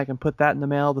 and then I can put that in the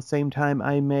mail the same time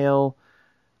I mail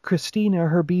Christina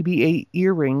her BB-8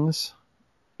 earrings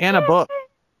and a book.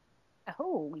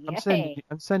 Oh, yay.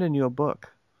 I'm sending you a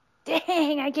book.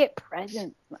 Dang, I get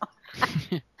presents.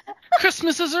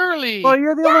 Christmas is early. Well,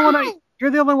 you're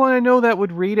the only one I know that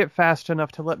would read it fast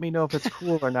enough to let me know if it's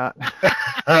cool or not.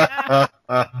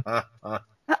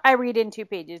 I read in 2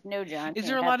 pages. No, John. Is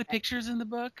there a lot of pictures in the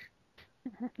book?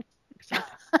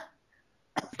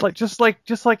 Just like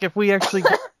if we actually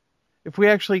If we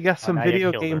actually got some now you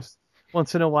video killed her. games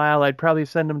once in a while, I'd probably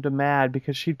send them to Mad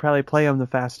because she'd probably play them the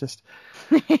fastest.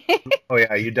 Oh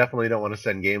yeah, you definitely don't want to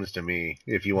send games to me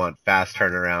if you want fast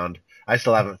turnaround. I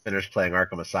still haven't finished playing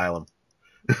Arkham Asylum.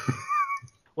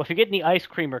 Well, if you get any ice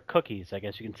cream or cookies, I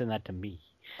guess you can send that to me.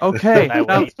 Okay. That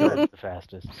way it goes the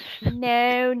fastest.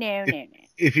 No.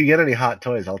 If you get any hot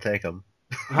toys, I'll take them.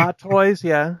 Hot toys,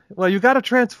 yeah. Well, you got a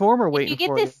Transformer If waiting you get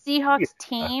for this Seahawks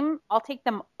team, I'll take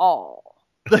them all.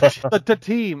 the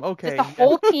team, okay. Just the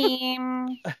whole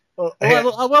team. Well,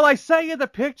 I sent you the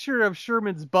picture of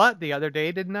Sherman's butt the other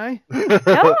day, didn't I?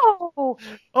 No.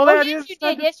 Oh, yes, you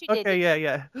did. Yes, you did. Okay,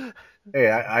 yeah.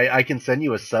 Hey, I can send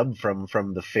you a sub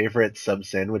from the favorite sub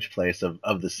sandwich place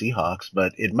of the Seahawks,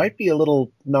 but it might be a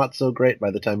little not so great by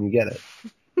the time you get it.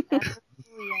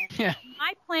 Yeah.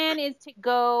 My plan is to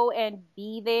go and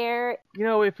be there. You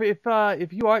know, if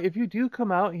you do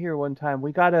come out here one time,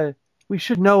 we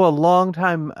should know a long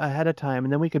time ahead of time,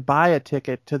 and then we could buy a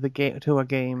ticket to a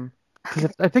game.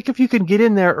 Because I think if you can get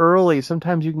in there early,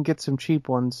 sometimes you can get some cheap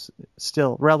ones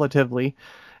still, relatively.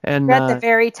 And We're at the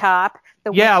very top.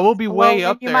 We'll be way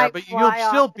up there, but you'll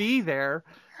still off. be there.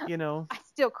 You know. I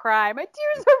still cry. My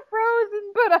tears are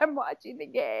frozen, but I'm watching the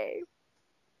game.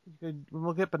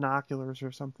 We'll get binoculars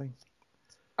or something.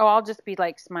 Oh, I'll just be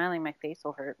like smiling. My face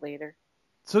will hurt later.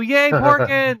 So yay,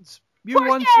 Porkins! You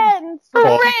won some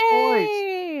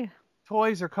Hooray!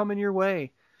 Toys are coming your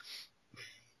way.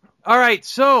 All right,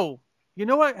 so you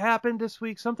know what happened this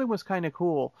week? Something was kind of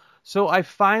cool. So I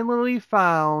finally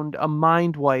found a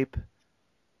Mind Wipe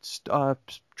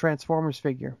Transformers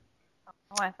figure.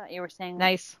 Oh, I thought you were saying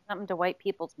nice something to wipe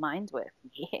people's minds with.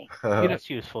 Yeah. That's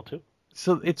useful too.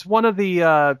 So it's one of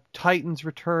the Titans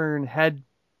Return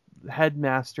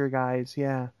headmaster guys,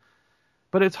 yeah.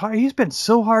 But it's hard. He's been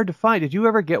so hard to find. Did you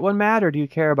ever get one, Matt, or do you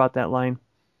care about that line?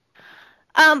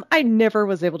 I never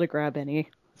was able to grab any,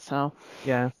 so.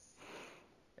 Yeah.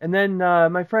 And then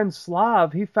my friend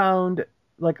Slav, he found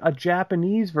like a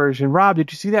Japanese version. Rob,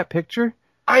 did you see that picture?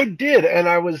 I did, and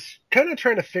I was kind of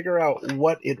trying to figure out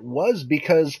what it was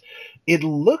because it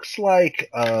looks like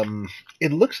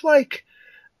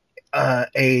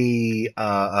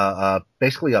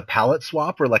basically a palette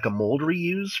swap or like a mold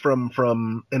reuse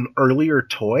from an earlier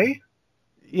toy.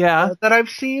 Yeah. That I've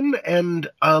seen, and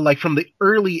like from the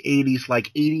early 80s,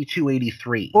 like 82,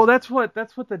 83. Well, that's what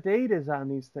the date is on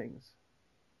these things.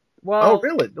 Well, oh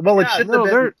really? Well, it should have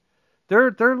been.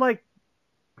 They're like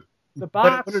the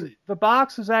box. The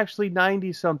box is actually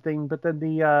 90 something, but then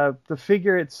the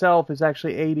figure itself is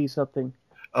actually 80 something.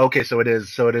 Okay, so it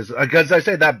is. Because I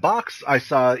say that box I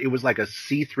saw, it was like a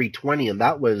C320, and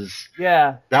that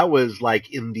was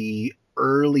like in the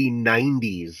early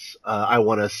 90s. I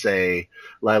want to say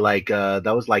like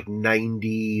that was like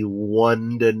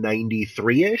 91 to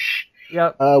 93 ish.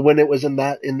 Yep. When it was in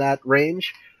that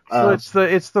range. So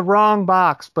it's the wrong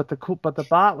box, but the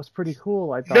bot was pretty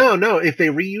cool, I thought. No, if they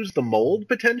reused the mold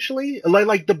potentially,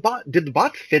 like the bot, did the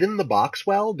bot fit in the box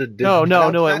well?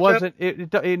 No, it wasn't. It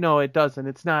doesn't.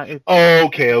 It's not.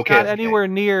 Okay. It's not anywhere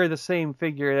near the same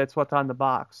figure. That's what's on the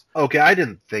box. Okay, I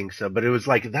didn't think so, but it was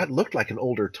like that looked like an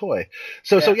older toy.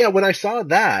 So when I saw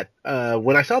that,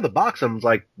 when I saw the box, I was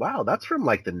like, wow, that's from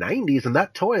like the 90s, and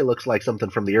that toy looks like something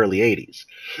from the early 80s.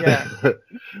 Yeah,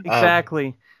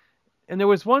 exactly. And there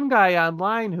was one guy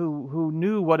online who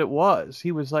knew what it was.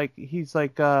 He's like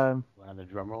on the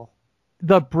drum roll.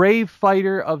 The Brave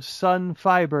Fighter of Sun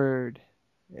Fibered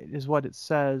is what it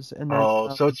says. And then,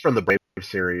 so it's from the Brave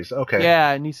series. Okay.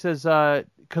 Yeah, and he says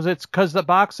because the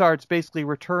box art's basically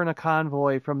Return a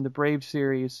Convoy from the Brave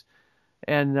series,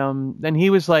 and then he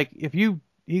was like, if you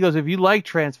like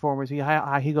Transformers, he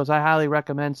goes, I highly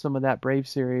recommend some of that Brave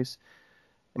series,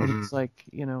 and it's like,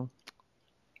 you know.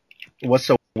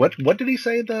 What did he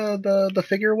say the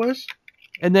figure was?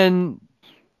 And then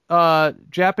there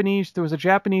was a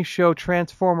Japanese show,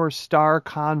 Transformers Star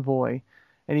Convoy,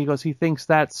 and he goes, he thinks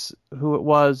that's who it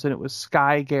was, and it was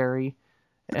Sky Gary,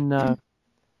 and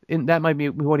that might be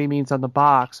what he means on the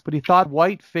box, but he thought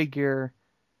white figure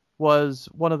was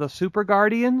one of the Super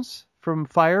Guardians from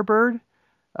Firebird.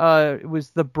 It was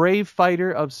the Brave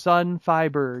Fighter of Sun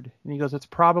Fibered, and he goes, it's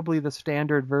probably the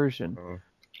standard version.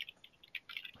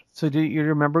 So do you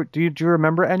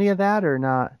remember any of that or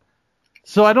not?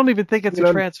 So I don't even think it's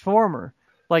a Transformer.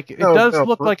 Like it does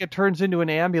look like it turns into an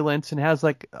ambulance and has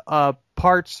like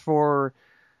parts for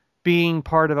being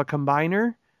part of a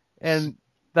combiner, and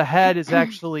the head is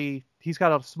actually, he's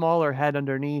got a smaller head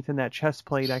underneath, and that chest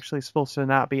plate actually is supposed to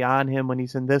not be on him when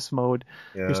he's in this mode.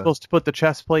 Yeah. You're supposed to put the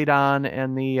chest plate on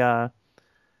and the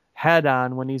head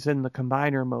on when he's in the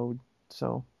combiner mode.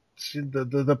 So See,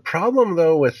 the problem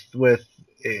though with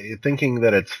thinking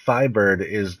that it's Firebird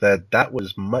is that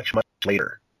was much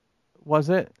later. Was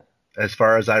it? As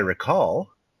far as I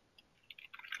recall.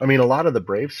 I mean, a lot of the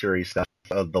Brave series stuff,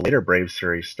 the later Brave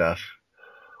series stuff,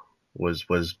 was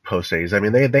post 80s. I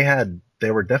mean,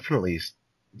 they were definitely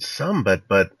some, but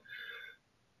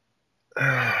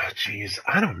jeez,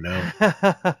 I don't know.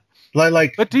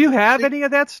 But do you have any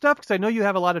of that stuff? Because I know you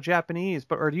have a lot of Japanese,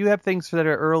 or do you have things that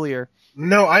are earlier?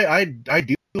 No, I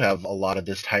do have a lot of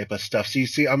this type of stuff.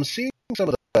 See, I'm seeing some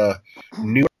of the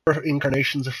newer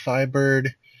incarnations of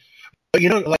Firebird. But, you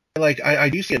know, I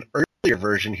do see an earlier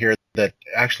version here that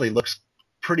actually looks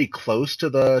pretty close to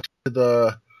the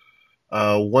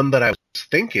one that I was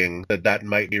thinking that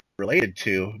might be related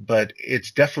to, but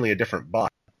it's definitely a different bot.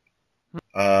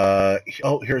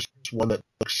 Here's one that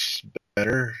looks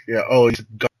better. Yeah. Oh, he's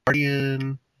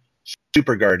Guardian,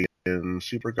 Super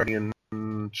Guardian.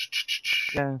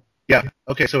 Yeah. Yeah.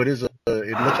 Okay, so it is. It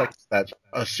looks like that's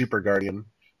a Super Guardian,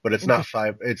 but it's not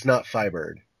It's not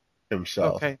Firebird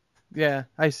himself. Okay. Yeah,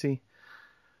 I see.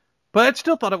 But I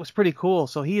still thought it was pretty cool.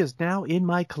 So he is now in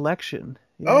my collection.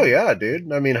 Yeah. Oh yeah,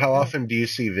 dude. I mean, how often do you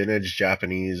see vintage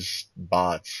Japanese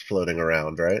bots floating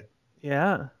around, right?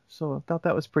 Yeah. So I thought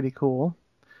that was pretty cool.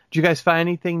 Did you guys find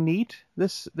anything neat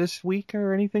this week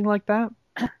or anything like that?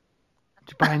 Did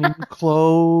you buy any new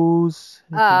clothes?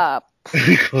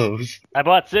 Clothes. I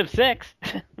bought Civ 6.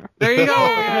 There you go.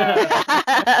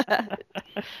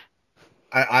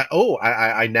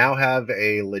 I now have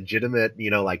a legitimate,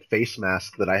 like face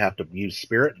mask that I have to use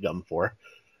spirit gum for.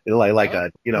 Like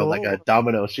a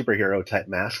Domino superhero type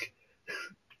mask.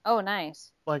 Oh,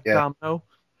 nice. Like Domino?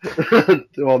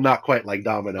 Well, not quite like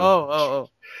Domino. Oh.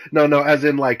 No, as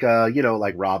in like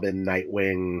Robin,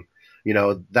 Nightwing,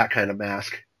 that kind of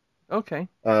mask. Okay.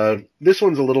 This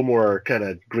one's a little more kind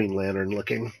of Green Lantern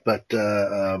looking, but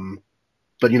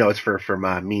it's for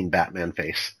my mean Batman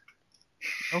face.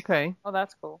 Okay. Oh,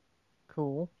 that's cool.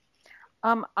 Cool.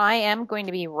 I am going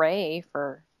to be Ray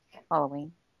for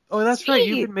Halloween. Oh, that's right.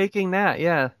 You've been making that,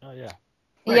 yeah. Oh, yeah.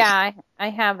 Nice. Yeah, I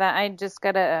have that. I just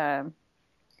gotta.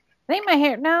 I think my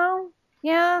hair. No,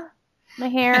 yeah, my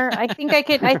hair. I think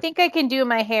I can do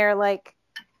my hair like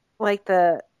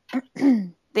the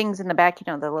things in the back.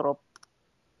 The little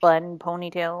bun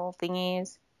ponytail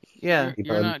thingies. Yeah.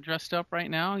 You're not dressed up right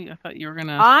now? I thought you were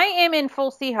gonna. I am in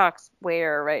full Seahawks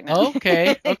wear right now.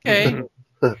 Okay.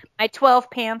 My 12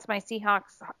 pants, my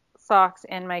Seahawks socks,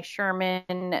 and my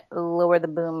Sherman Lower the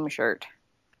Boom shirt.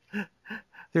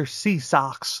 They're sea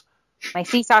socks. My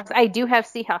sea socks. I do have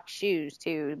Seahawks shoes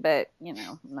too, but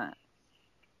I'm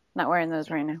not wearing those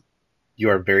right now.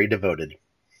 You are very devoted.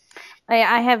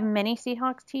 I have many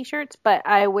Seahawks t-shirts, but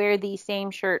I wear the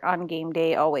same shirt on game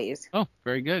day always. Oh,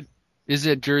 very good. Is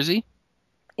it jersey?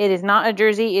 It is not a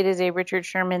jersey. It is a Richard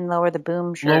Sherman Lower the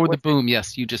Boom shirt. Lower the Boom.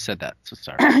 Yes, you just said that. So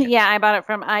sorry. Yeah, I bought it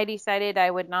from. I decided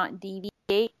I would not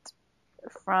deviate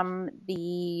from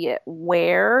the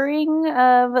wearing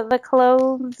of the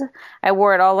clothes. I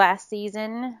wore it all last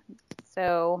season,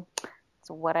 so it's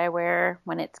what I wear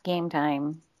when it's game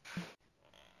time.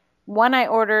 One I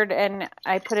ordered and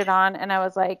I put it on and I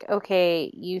was like,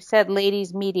 okay, you said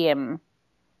ladies medium.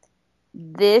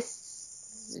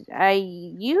 I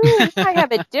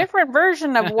have a different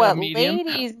version of what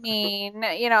ladies mean,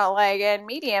 and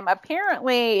medium.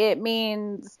 Apparently it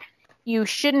means you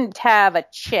shouldn't have a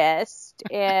chest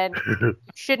and you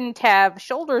shouldn't have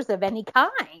shoulders of any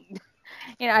kind.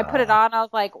 I put it on. I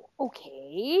was like,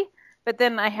 okay. But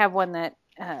then I have one that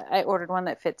I ordered one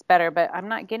that fits better, but I'm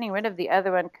not getting rid of the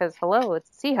other one because, hello, it's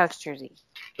a Seahawks jersey.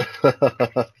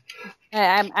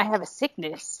 I have a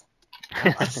sickness.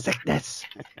 A sickness.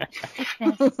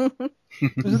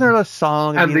 Isn't there a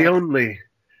song? And the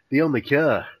only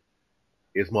cure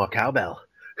is more cowbell.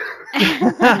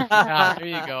 There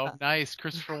you go. Nice,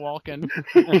 Christopher Walken.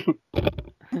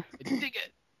 Dig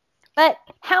it. But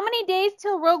how many days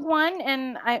till Rogue One?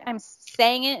 And I'm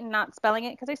saying it and not spelling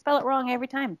it because I spell it wrong every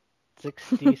time.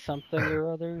 60-something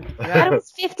or other. I thought it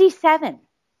was 57.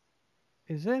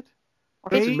 Is it?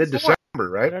 It's mid-December,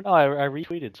 right? I don't know. I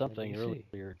retweeted something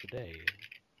earlier today.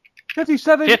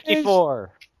 57.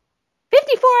 54.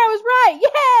 54. I was right.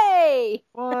 Yay!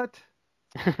 What?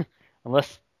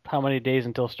 Unless how many days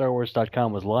until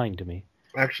StarWars.com was lying to me.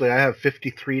 Actually, I have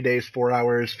 53 days, 4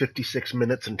 hours, 56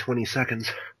 minutes, and 20 seconds.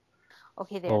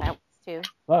 Okay, there. That was too.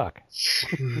 Fuck.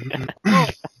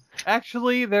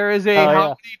 Actually, there is a how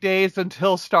many days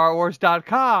until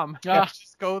StarWars.com.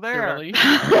 Just go there. Really?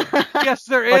 Yes,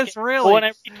 there is, really. When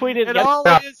I retweeted And all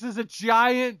it is a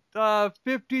giant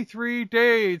 53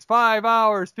 days, 5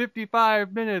 hours,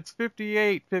 55 minutes,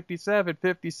 58, 57,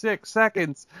 56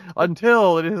 seconds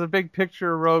until it is a big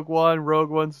picture of Rogue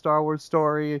One Star Wars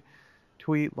story,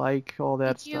 tweet, like, all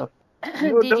that stuff.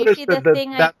 Did you see the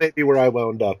thing? That may be where I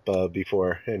wound up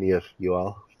before any of you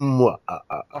all.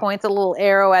 Points a little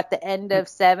arrow at the end of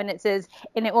 7. It says,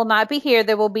 "And it will not be here.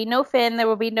 There will be no Finn. There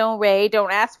will be no Rey.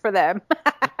 Don't ask for them."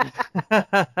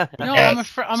 No,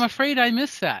 I'm afraid I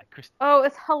missed that, Christine. Oh,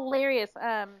 it's hilarious.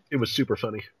 It was super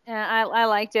funny. Yeah, I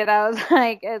liked it. I was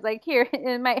like, here,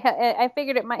 it might. I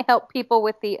figured it might help people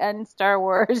with the un-Star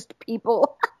Wars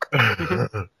people.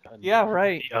 Yeah,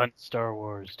 right. The un-Star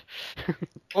Wars.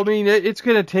 I mean, it's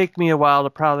going to take me a while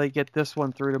to probably get this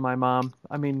one through to my mom.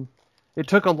 I mean, it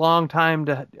took a long time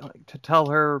to tell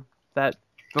her that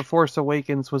The Force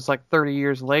Awakens was like 30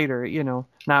 years later,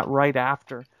 not right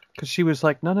after. Because she was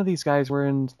like, none of these guys were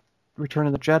in Return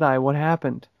of the Jedi. What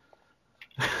happened?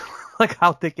 Like,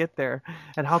 how'd they get there?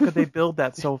 And how could they build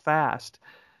that so fast?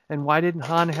 And why didn't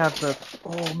Han have the...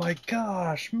 Oh, my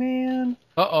gosh, man.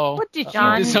 Uh-oh. What did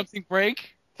John... Did something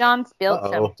break? John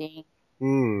spilled something.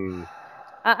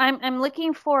 I'm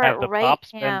looking for Have it the right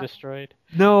pops now. been destroyed?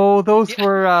 No, those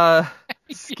were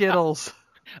Skittles.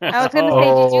 I was going to say,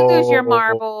 did you lose your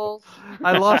marbles?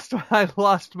 I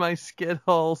lost my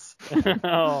Skittles.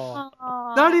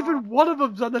 Not even one of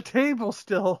them's on the table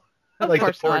still. Like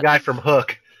the poor guy from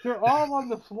Hook. They're all on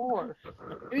the floor.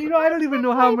 And, I don't even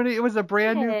know how many. It was a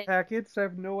brand new package, so I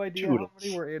have no idea how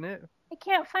many were in it. I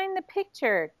can't find the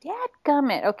picture.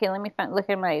 Dadgummit. Okay, let me look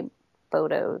at my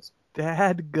photos.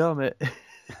 Dadgummit.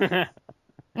 Yeah,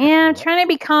 I'm trying to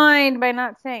be kind by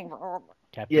not saying.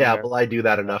 Yeah, well, I do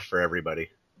that enough for everybody.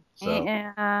 So.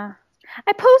 Yeah.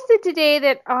 I posted today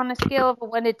that on a scale of a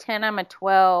 1 to 10, I'm a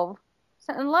 12.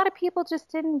 So a lot of people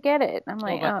just didn't get it. I'm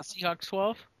like, about the Seahawks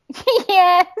 12?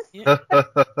 Yes. Yeah.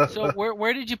 So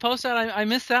where did you post that? I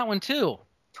missed that one too.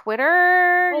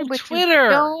 Twitter. Oh, which Twitter. We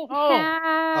don't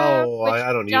have,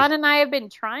 I don't use. John and I have been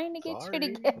trying to get you to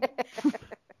get.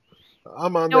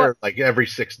 I'm on there like every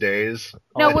 6 days.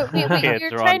 No, we were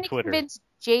trying to convince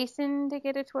Jason to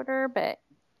get a Twitter, but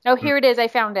here it is. I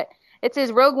found it. It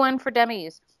says Rogue One for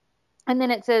Dummies, and then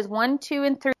it says 1, 2,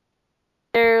 and 3.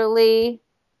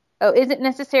 Is it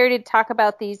necessary to talk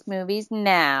about these movies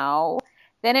now?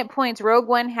 Then it points Rogue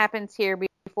One happens here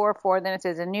before 4. Then it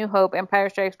says A New Hope, Empire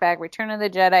Strikes Back, Return of the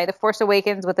Jedi, The Force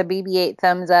Awakens with a BB-8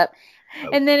 thumbs up,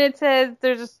 and then it says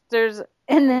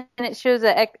and then it shows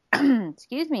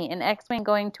an X-wing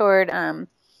going toward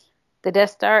the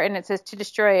Death Star, and it says to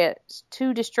destroy it.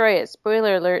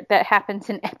 Spoiler alert, that happens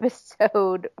in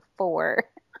episode 4.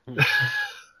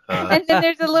 And then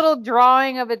there's a little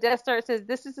drawing of a Death Star. It says,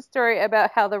 this is a story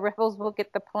about how the rebels will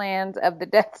get the plans of the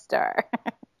Death Star.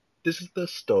 This is the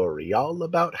story all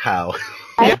about how.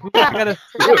 I'd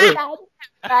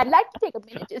like to take a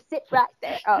minute to sit right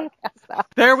there. Oh,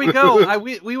 there we go.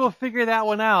 We will figure that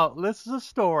one out. This is a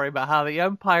story about how the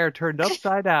Empire turned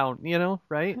upside down,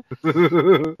 right?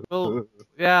 Well,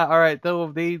 yeah, all right.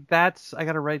 I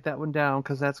got to write that one down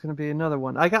because that's going to be another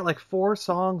one. I got like 4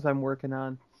 songs I'm working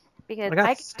on. Because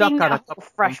I can sing a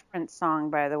Fresh Prince song,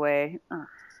 by the way.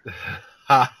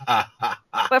 But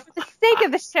for the sake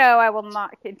of the show, I will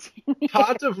not continue.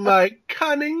 Part of my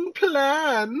cunning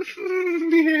plan.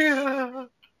 Yeah.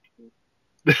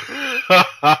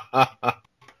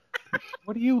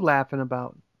 What are you laughing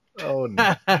about? Oh,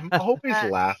 no. I'm always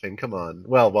laughing. Come on.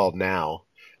 Well, now.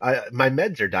 My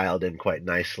meds are dialed in quite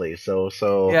nicely, so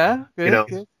yeah, good,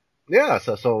 good. Yeah,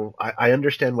 so I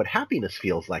understand what happiness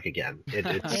feels like again.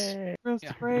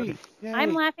 It's great. Yay.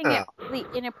 I'm laughing at the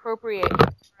inappropriate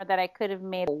humor that I could have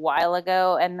made a while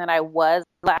ago and that I was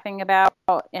laughing about,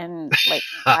 and like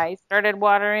I started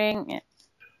watering.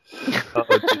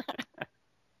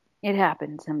 It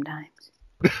happens sometimes.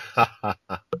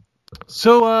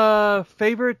 So,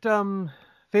 favorite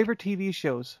TV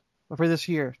shows for this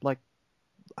year, like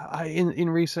in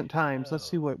recent times. Let's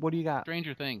see what do you got?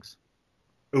 Stranger Things.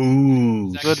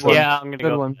 Ooh, good one. Yeah, I'm gonna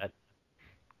go one. with that.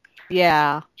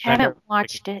 Yeah, I haven't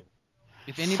watched it.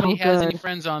 If anybody has any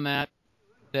friends on that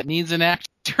needs an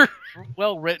actor,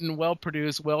 well written, well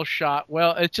produced, well shot,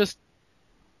 it's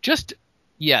just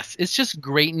yes, it's just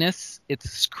greatness.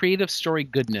 It's creative story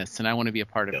goodness, and I want to be a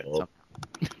part of it. So.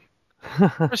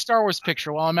 For a Star Wars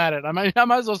picture, while I'm at it, I might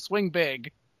as well swing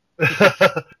big.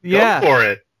 Yeah,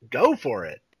 go for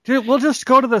it. Dude, we'll just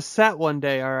go to the set one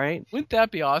day, all right? Wouldn't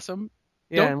that be awesome?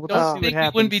 Yeah, don't think we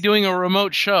wouldn't be doing a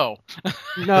remote show.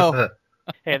 No.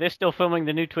 Hey, they're still filming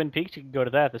the new Twin Peaks. You can go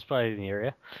to that. That's probably in the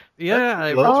area. Yeah,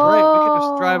 that's right. We could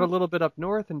just drive a little bit up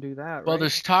north and do that, Well, right?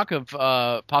 there's talk of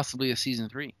possibly a season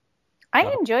 3.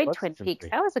 I enjoyed Twin Peaks.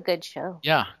 That was a good show.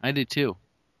 Yeah, I did too.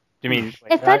 You mean?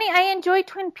 It's funny. I enjoy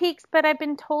Twin Peaks, but I've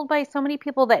been told by so many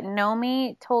people that know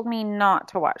me told me not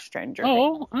to watch Stranger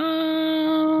Things.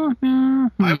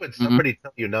 Why would somebody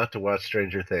tell you not to watch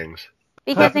Stranger Things?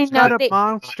 Because they know a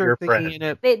monster thingy in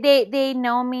it. They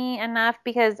know me enough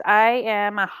because I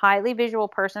am a highly visual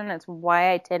person. That's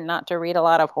why I tend not to read a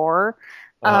lot of horror.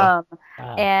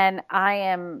 And I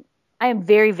am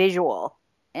very visual,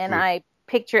 and I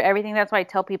picture everything. That's why I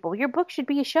tell people your book should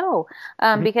be a show,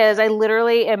 because I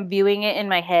literally am viewing it in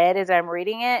my head as I'm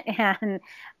reading it, and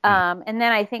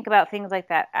then I think about things like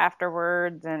that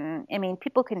afterwards. And I mean,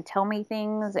 people can tell me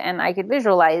things, and I could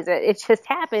visualize it. It just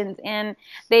happens. And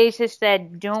they just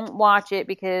said, don't watch it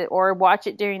or watch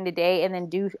it during the day, and then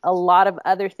do a lot of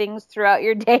other things throughout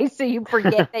your day, so you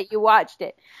forget that you watched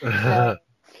it. So,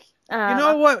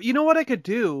 You know what I could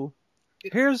do?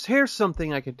 Here's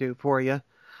something I could do for you.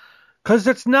 Because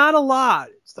it's not a lot.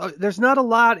 There's not a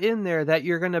lot in there that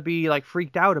you're gonna be like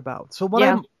freaked out about. So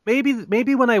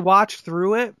maybe when I watch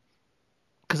through it,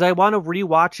 because I want to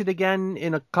rewatch it again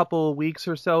in a couple of weeks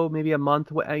or so, maybe a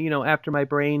month, after my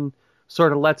brain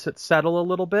sort of lets it settle a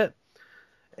little bit,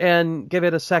 and give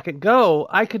it a second go.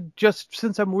 I could just,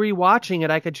 since I'm rewatching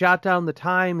it, I could jot down the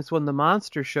times when the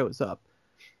monster shows up.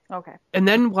 Okay. And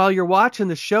then while you're watching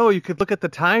the show, you could look at the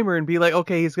timer and be like,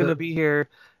 okay, he's gonna be here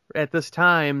at this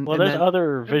time. Well, there's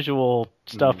other visual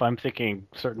stuff. I'm thinking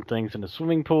certain things in a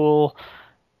swimming pool.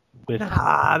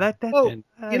 I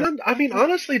mean,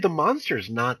 honestly, the monster's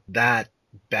not that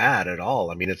bad at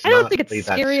all. I mean, it's I don't not think it's really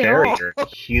that scary scary. at all.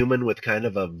 Human with kind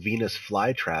of a Venus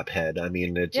flytrap head. I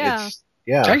mean, it's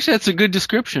Actually, that's a good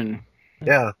description.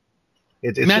 Yeah.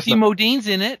 It's Matthew Modine's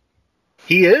in it.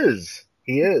 He is,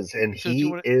 and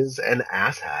he is an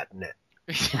asshat in it.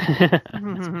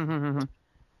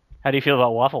 How do you feel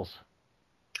about waffles?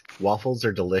 Waffles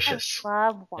are delicious. I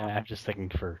love waffles. Yeah, I'm just thinking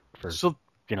for So,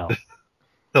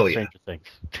 Oh, Stranger Things.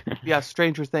 Yeah,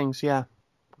 Stranger Things, yeah.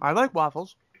 I like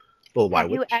waffles. Well, why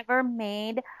Have you ever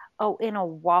made, in a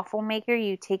waffle maker,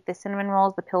 you take the cinnamon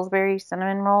rolls, the Pillsbury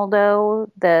cinnamon roll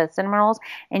dough, the cinnamon rolls,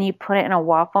 and you put it in a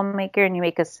waffle maker and you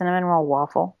make a cinnamon roll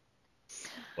waffle?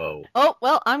 Whoa. Oh,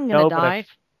 well, I'm going to die.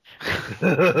 I've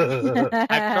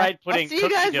tried putting. I'll see you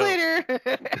guys later.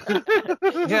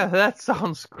 Yeah, that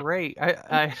sounds great.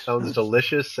 Sounds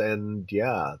delicious, and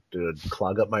dude,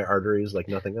 clog up my arteries like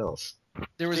nothing else.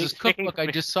 There was this cookbook I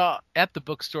just saw at the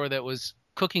bookstore that was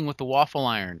cooking with the waffle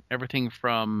iron. Everything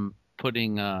from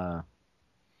putting,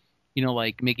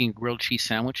 like making a grilled cheese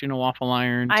sandwich in a waffle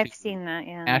iron. I've seen that,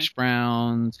 yeah. Hash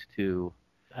browns to.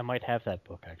 I might have that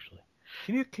book actually.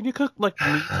 Can you cook like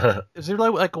meat? Is there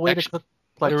like a way to cook?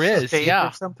 Like there is,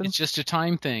 or something? It's just a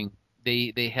time thing.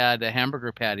 They had a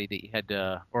hamburger patty that you had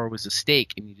to, or it was a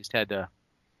steak, and you just had to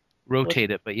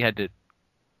rotate it, but you had to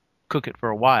cook it for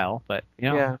a while. But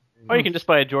yeah. Or you can just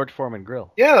buy a George Foreman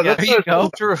grill. Yeah, that's there you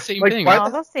go. Same thing.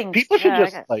 Those things. People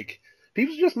should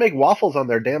just make waffles on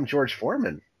their damn George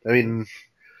Foreman. I mean,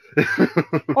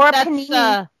 or a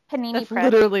panini that's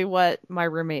press. literally what my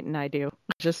roommate and I do.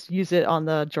 Just use it on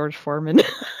the George Foreman.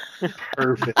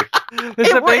 Perfect.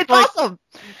 It's awesome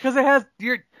because it has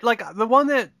the one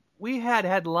that we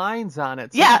had lines on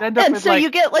it. So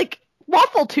you get like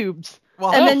waffle tubes.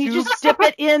 And then you just dip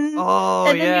it in,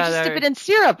 dip it in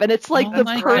syrup, and it's like the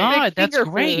perfect God, finger that's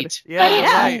great. food.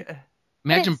 Yeah. Right.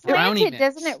 Imagine brownie mix.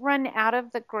 Doesn't it run out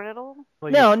of the griddle?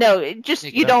 No,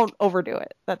 you don't overdo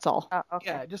it. That's all.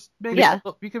 Okay. Yeah, just make it.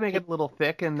 You can make it a little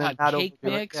thick and then not cake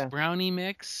overdo mix, it. Yeah. brownie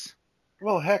mix.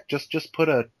 Well, heck, just put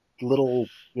a little,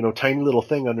 tiny little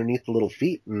thing underneath the little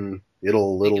feet, and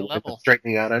it'll straighten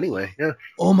you out anyway. Yeah.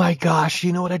 Oh my gosh!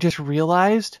 You know what I just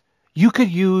realized? You could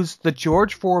use the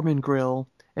George Foreman grill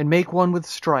and make one with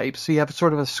stripes, so you have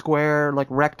sort of a square, like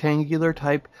rectangular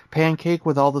type pancake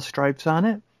with all the stripes on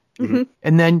it. Mm-hmm.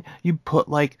 And then you put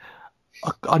like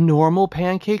a normal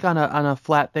pancake on a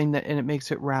flat thing and it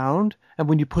makes it round. And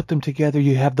when you put them together,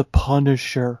 you have the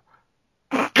Punisher.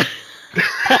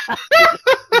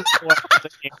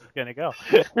 Gonna go.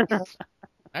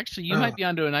 Actually, you might be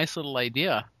onto a nice little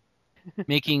idea,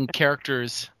 making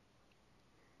characters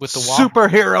with the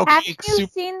superhero Have cakes. you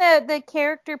seen the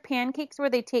character pancakes where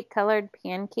they take colored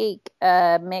pancake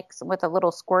mix with a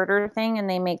little squirter thing and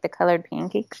they make the colored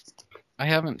pancakes? I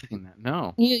haven't seen that.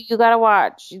 No. You gotta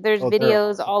watch. There's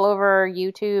videos all over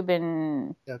YouTube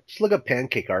and just look up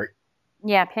pancake art.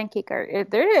 Yeah, pancake art.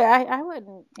 I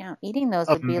wouldn't. Eating those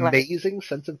would be like amazing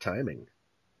sense of timing.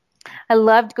 I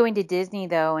loved going to Disney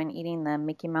though and eating the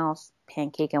Mickey Mouse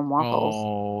pancake and waffles.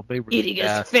 Oh, they were Eating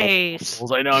his face.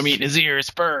 I know I'm eating his ears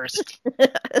first.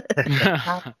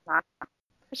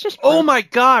 It's just Oh my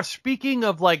gosh! Speaking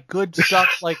of like good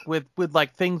stuff, like with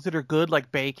like things that are good,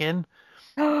 like bacon.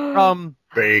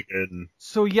 Bacon.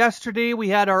 So yesterday we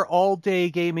had our all-day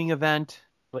gaming event.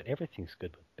 But everything's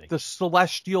good with bacon. The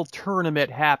Celestial Tournament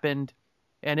happened,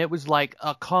 and it was like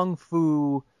a kung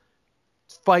fu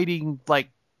fighting like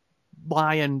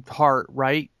lion heart,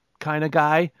 right? Kind of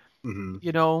guy. Mm-hmm.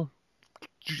 You know,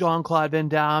 Jean-Claude Van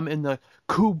Damme in the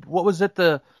what was it?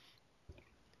 The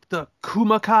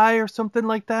Kumakai or something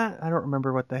like that. I don't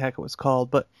remember what the heck it was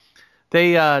called, but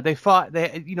they fought.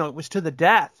 It was to the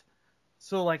death.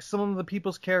 So like some of the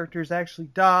people's characters actually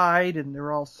died, and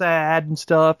they're all sad and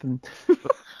stuff. And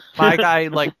my guy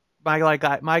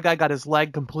got his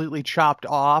leg completely chopped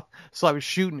off. So I was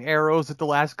shooting arrows at the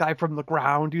last guy from the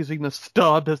ground using the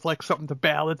stub as like something to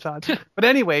balance on. But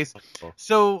anyways,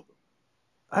 so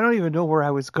I don't even know where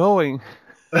I was going.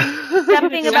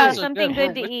 Something about something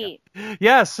good to eat.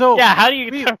 Yeah, so how do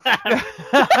you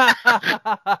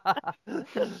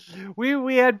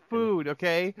we had food,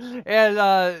 okay?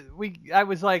 And we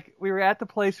were at the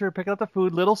place, we were picking up the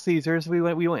food, Little Caesars. We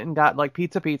went and got like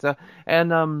pizza.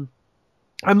 And I'm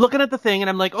looking at the thing and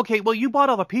I'm like, okay, well you bought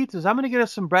all the pizzas. I'm gonna get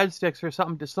us some breadsticks or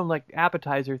something, just some like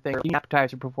appetizer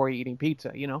before you eating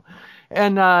pizza, you know?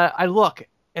 And I look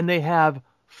and they have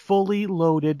fully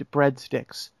loaded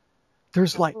breadsticks.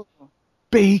 There's like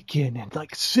bacon and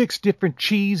like 6 different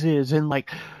cheeses and like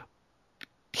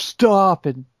stuff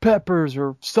and peppers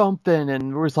or something,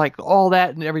 and there was like all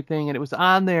that and everything, and it was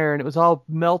on there, and it was all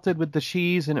melted with the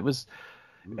cheese, and it was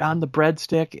on the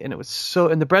breadstick, and it was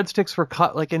and the breadsticks were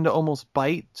cut like into almost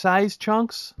bite-sized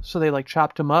chunks, so they like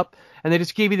chopped them up, and they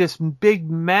just gave you this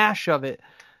big mash of it,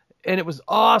 and it was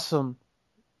awesome.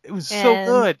 It was so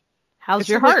good. How's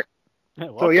your heart?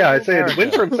 So yeah, I'd say it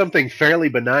went from something fairly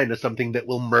benign to something that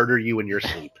will murder you in your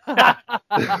sleep. Have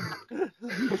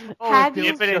you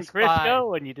dip it in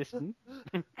Crisco and you just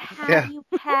Have you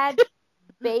had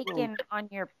bacon on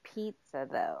your pizza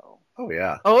though? Oh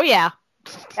yeah. Oh yeah.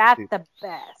 That's the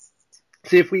best.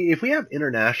 See, if we have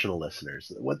international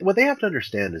listeners, what they have to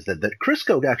understand is that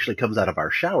Crisco actually comes out of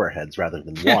our shower heads rather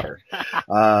than water.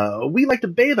 We like to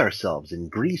bathe ourselves in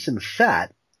grease and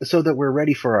fat so that we're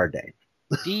ready for our day.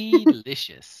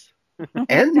 Delicious.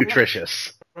 And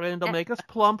nutritious. And they'll make us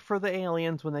plump for the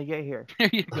aliens when they get here. There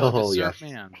you go. Oh, Dessert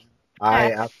yes. man.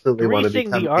 I absolutely want to greasing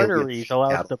become the arteries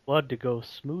alien. allows the blood to go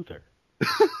smoother.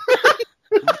 That's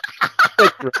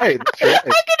right. That's right.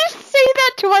 I'm gonna say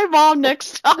that to my mom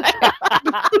next time.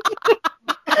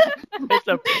 It's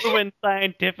a proven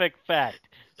scientific fact.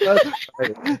 That's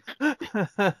right.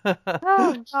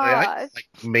 Oh gosh. I like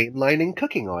mainlining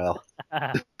cooking oil.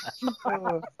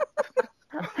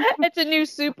 It's a new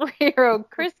superhero,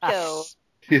 Crisco.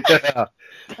 Yeah.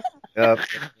 Yep.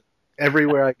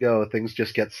 Everywhere I go, things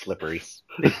just get slippery.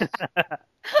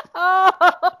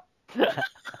 Oh.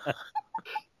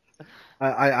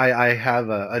 I have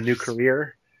a new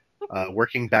career,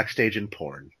 working backstage in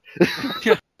porn.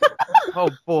 Oh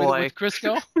boy. With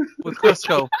Crisco? With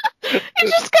Crisco. You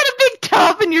just got a big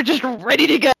tub and you're just ready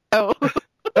to go.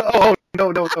 Oh,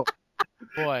 no.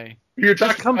 Boy. You're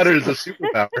talking about it as a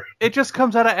superpower. It just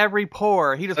comes out of every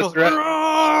pore. He just That's goes,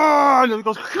 right. and it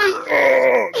goes,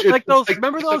 like those.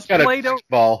 Remember those Play-Doh?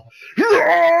 Ball.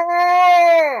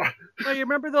 You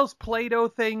remember those Play-Doh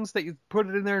things that you put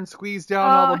it in there and squeeze down,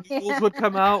 all the noodles would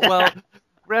come out? Well,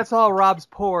 that's all Rob's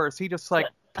pores. He just like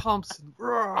pumps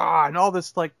and all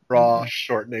this like raw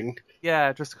shortening. Yeah,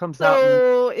 it just comes out.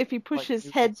 So if he pushes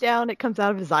his head down, it comes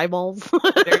out of his eyeballs.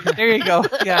 There you go.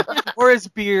 Yeah, or his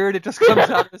beard. It just comes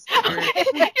out of his beard.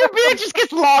 Your beard just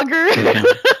gets longer.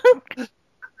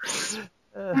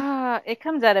 It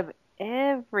comes out of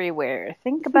everywhere.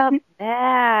 Think about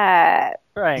that.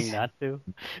 Trying not to.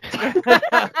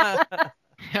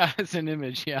 Yeah, it's an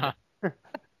image, yeah.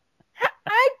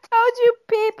 I told you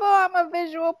people I'm a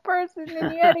visual person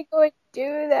and you had to go and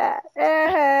do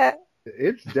that.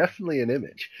 It's definitely an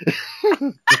image.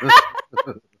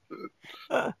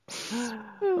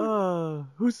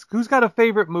 Who's got a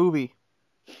favorite movie?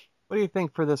 What do you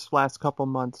think for this last couple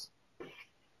months?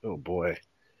 Oh boy.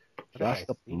 Last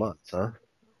couple months, huh?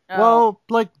 Well,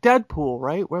 like Deadpool,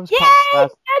 right? Where was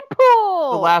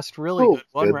Deadpool! the last really good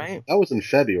one, right? That was in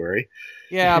February.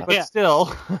 Yeah, but still.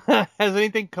 Has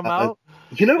anything come out?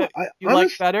 You know, you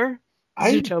like better?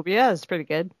 Zootopia is pretty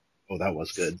good. Oh, that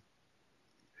was good.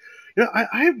 You know,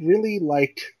 I really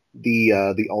liked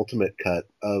the ultimate cut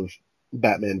of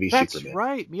Batman v That's Superman.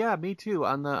 right. Yeah, me too.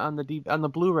 On the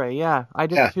Blu-ray. Yeah, I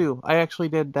did Yeah. too. I actually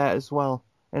did that as well,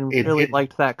 and It- really it-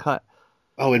 liked that cut.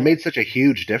 Oh, it made such a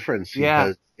huge difference Yeah.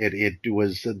 because it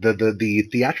was the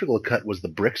theatrical cut was the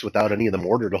bricks without any of the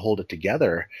mortar to hold it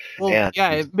together. Well, And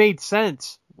yeah, it made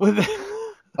sense. With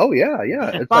oh yeah, yeah.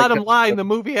 It's bottom like, line, the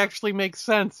movie actually makes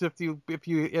sense if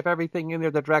everything in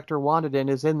there the director wanted in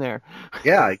is in there.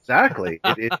 yeah, exactly.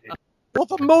 Well,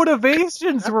 the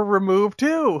motivations were removed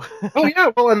too. Oh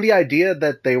yeah, well, and the idea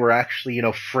that they were actually,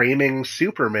 framing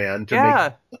Superman to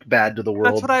make it look bad to the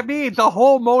world. That's what I mean. The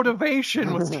whole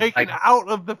motivation was taken out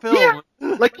of the film. Yeah,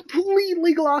 like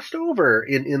completely glossed over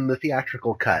in the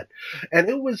theatrical cut, and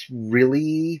it was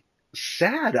really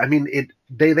sad. I mean,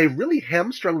 they really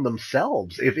hamstrung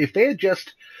themselves. If they had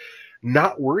just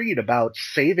not worried about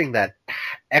saving that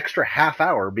extra half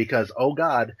hour, because oh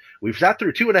god, we've sat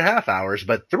through 2.5 hours,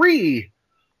 but 3,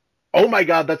 oh my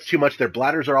god, that's too much. Their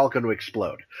bladders are all going to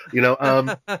explode.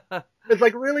 It's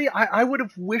like, really, I would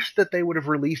have wished that they would have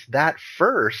released that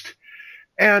first,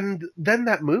 and then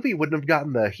that movie wouldn't have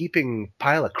gotten the heaping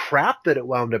pile of crap that it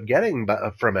wound up getting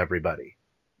from everybody.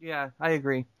 Yeah, I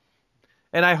agree.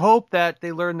 And I hope that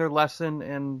they learn their lesson,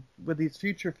 and with these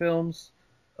future films.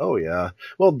 Oh yeah.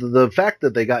 Well, the fact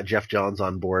that they got Jeff Johns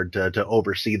on board to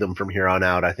oversee them from here on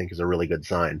out, I think, is a really good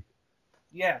sign.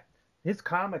 Yeah, his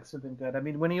comics have been good. I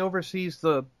mean, when he oversees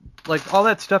all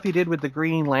that stuff he did with the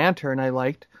Green Lantern, I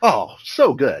liked. Oh,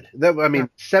 so good.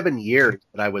 7 years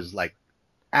that I was like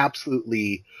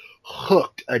absolutely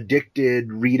hooked,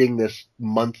 addicted, reading this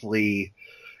monthly.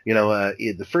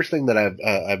 The first thing that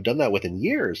I've done that with in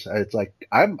years. It's like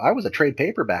I was a trade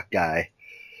paperback guy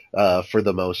for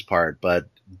the most part, but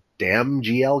damn,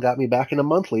 GL got me back into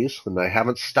monthlies, and I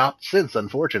haven't stopped since,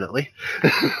 unfortunately.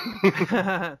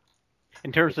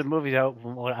 In terms of movies, I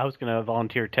was going to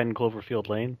volunteer 10 Cloverfield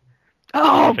Lane.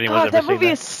 Oh god, that movie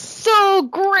is so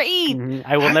great. Mm-hmm.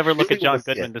 I will never look at John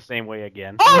Goodman the same way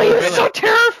again. Oh, he was so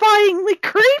terrifyingly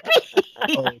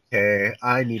creepy. Okay,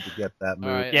 I need to get that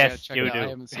movie. All right, yes, you do. I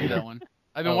haven't seen that one.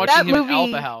 I've been That watching him movie- at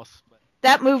Alpha House.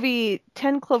 That movie,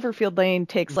 10 Cloverfield Lane,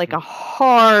 takes like a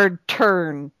hard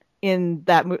turn in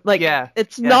that movie. Like,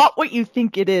 it's not what you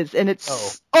think it is, and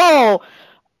it's it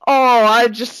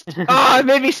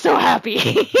made me so happy.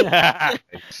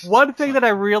 One thing that I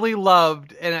really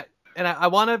loved, and I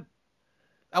want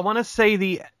to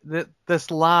say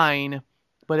this line,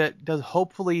 but it does.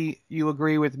 Hopefully, you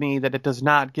agree with me that it does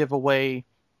not give away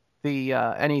the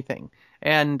anything,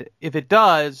 and if it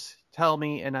does, tell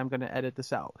me, and I'm going to edit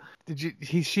this out.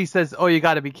 She says, "Oh, you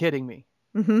got to be kidding me."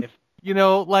 Mm-hmm.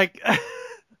 Yeah.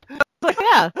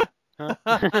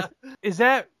 Is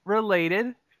that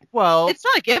related? Well, it's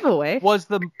not a giveaway. Was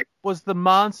the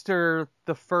monster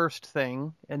the first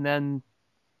thing, and then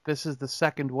this is the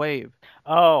second wave?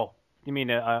 Oh, you mean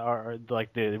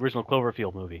like the original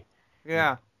Cloverfield movie?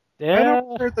 Yeah. I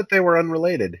don't heard that they were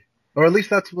unrelated, or at least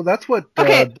that's what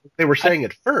they were saying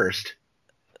at first.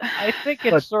 I think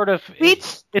it's sort of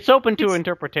it's open to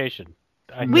interpretation.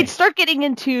 We'd start getting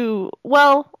into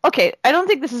I don't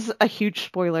think this is a huge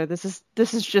spoiler. This is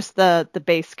just the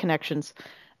base connections.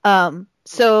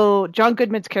 So John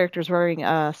Goodman's character is wearing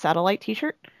a satellite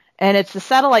T-shirt, and it's the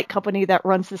satellite company that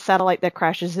runs the satellite that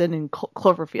crashes in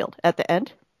Cloverfield at the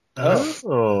end.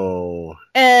 Oh.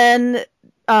 And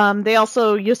you'll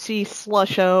see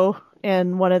Slusho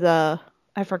in one of I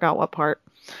forgot what part.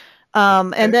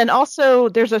 And then also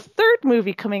there's a third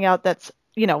movie coming out that's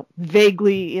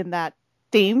vaguely in that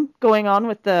theme going on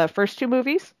with the first two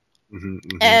movies. Mm-hmm,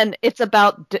 mm-hmm. And it's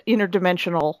about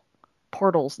interdimensional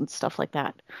portals and stuff like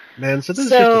that. Man, so this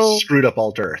is just a screwed up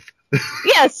alt Earth.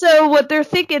 Yeah, so what they're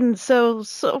thinking, so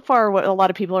far what a lot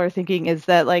of people are thinking is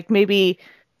that like maybe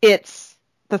it's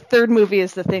the third movie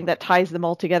is the thing that ties them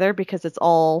all together because it's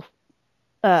all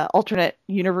alternate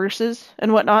universes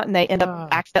and whatnot, and they end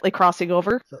up accidentally crossing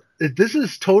over. So,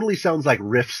 this totally sounds like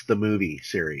Riffs the movie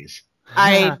series.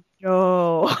 I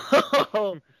know.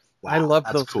 Wow, I love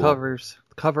those cool. covers.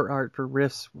 Cover art for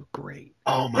Riffs were great.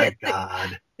 Oh my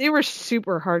god. They were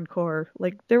super hardcore.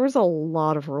 Like there was a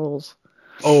lot of rules.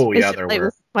 Oh yeah, there were.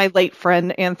 With my late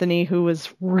friend Anthony, who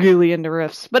was really into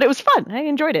Riffs, but it was fun. I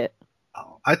enjoyed it.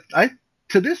 Oh, I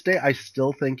to this day I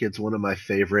still think it's one of my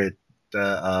favorite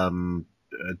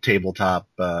tabletop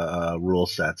rule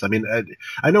sets. I mean,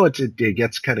 I know it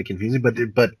gets kind of confusing,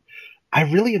 but I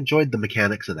really enjoyed the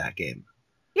mechanics of that game.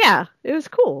 Yeah, it was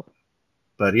cool.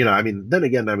 But I mean, then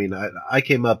again, I mean, I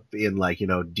came up in like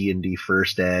D&D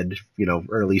first ed,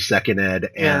 early second ed,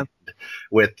 and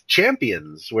with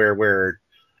Champions, where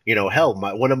hell,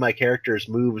 one of my characters'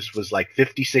 moves was like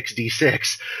 56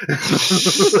 D6.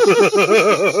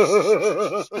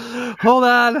 Hold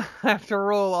on, I have to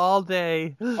roll all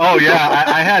day. Oh yeah,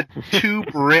 I had 2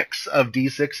 bricks of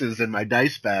D6s in my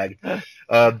dice bag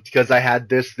because I had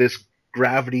this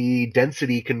gravity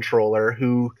density controller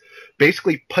who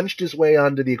basically punched his way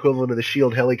onto the equivalent of the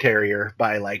shield helicarrier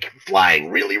by like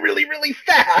flying really, really, really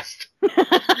fast.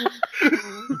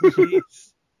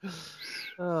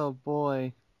 Oh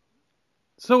boy.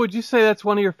 So would you say that's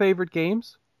one of your favorite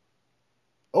games?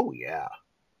 Oh yeah.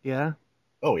 Yeah?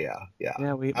 Oh yeah, yeah.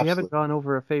 Yeah, we Absolutely. haven't gone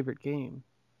over a favorite game.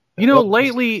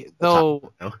 Lately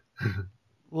though,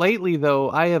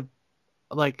 I have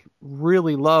like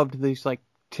really loved these like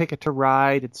Ticket to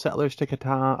Ride and Settlers of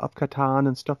Catan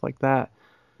and stuff like that.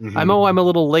 Mm-hmm. I know I'm a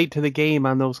little late to the game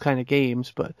on those kind of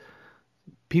games, but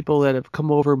people that have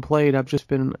come over and played, I've just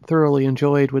been thoroughly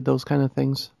enjoyed with those kind of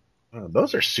things.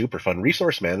 Those are super fun.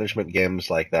 Resource management games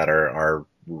like that are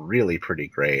really pretty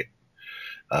great.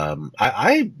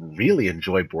 I really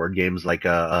enjoy board games like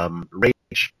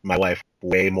Rage, my wife,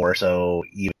 way more so.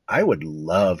 Even I would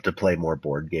love to play more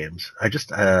board games.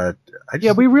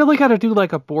 Yeah, we really got to do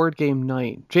like a board game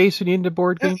night. Jason, you into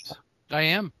board games? I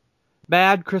am.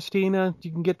 Mad, Christina,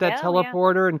 you can get that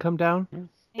teleporter and come down?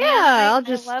 Yeah, I'll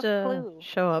just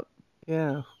show up.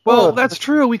 Yeah. Well, that's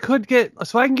true. We could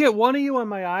so I can get one of you on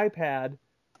my iPad.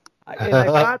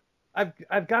 And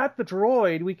I've got the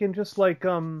droid. We can just like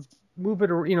move it,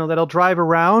 that'll drive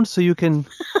around so you can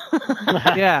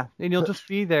yeah, and you'll just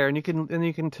be there and you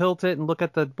can tilt it and look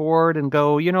at the board and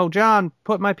go, John,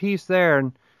 put my piece there,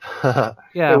 and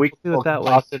yeah, we do it that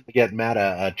way. Austin to get Matt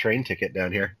a train ticket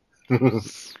down here.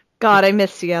 God, I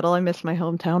miss Seattle. I miss my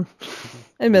hometown.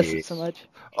 I miss it so much.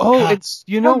 Oh, it's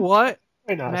what?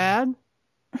 Very nice. Mad?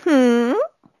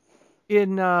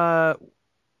 In so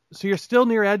you're still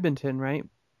near Edmonton, right?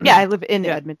 Yeah, I live in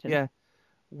Edmonton. Yeah.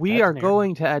 We are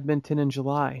going to Edmonton in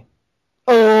July.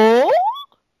 Oh?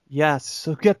 Yes.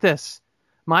 So get this.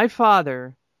 My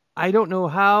father, I don't know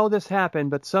how this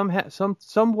happened, but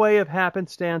some way of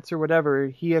happenstance or whatever,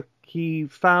 he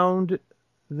found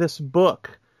this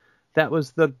book that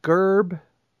was the Gerba,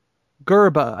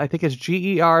 I think it's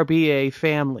Gerba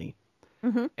family.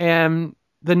 Mm-hmm. And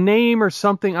the name or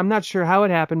something, I'm not sure how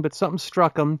it happened, but something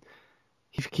struck him.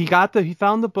 He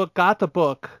found the book, got the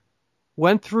book,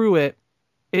 went through it.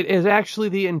 It is actually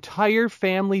the entire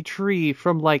family tree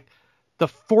from like the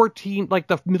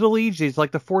Middle Ages,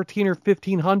 like the 14 or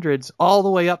 1500s, all the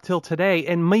way up till today.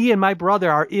 And me and my brother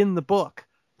are in the book.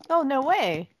 Oh, no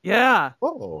way. Yeah.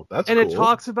 Oh, that's cool. And it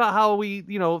talks about how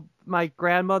my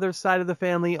grandmother's side of the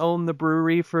family owned the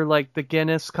brewery for like the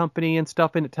Guinness company and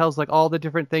stuff. And it tells like all the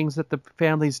different things that the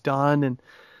family's done and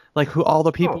like who all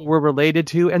the people were related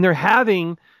to. And they're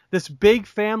having this big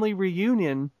family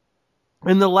reunion.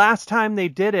 And the last time they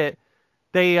did it,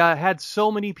 they had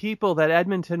so many people that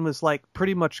Edmonton was like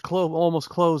pretty much almost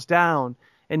closed down.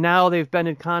 And now they've been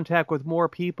in contact with more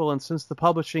people. And since the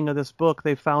publishing of this book,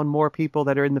 they've found more people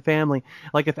that are in the family.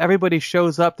 Like if everybody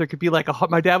shows up, there could be like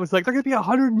my dad was like, there could be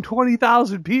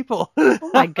 120,000 people.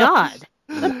 Oh my God.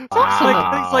 That's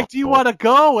awesome. He's like, do you want to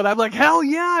go? And I'm like, hell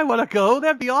yeah, I want to go.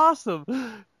 That'd be awesome.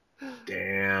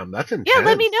 Damn, that's intense. Yeah,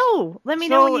 let me know. Let me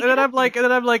know. And then I'm like,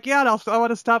 yeah, I want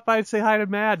to stop by and say hi to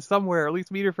Mad somewhere, or at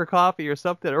least meet her for coffee or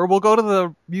something, or we'll go to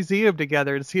the museum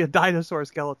together to see a dinosaur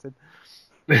skeleton.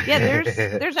 Yeah,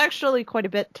 there's actually quite a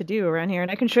bit to do around here, and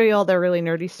I can show you all their really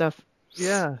nerdy stuff.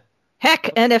 Yeah.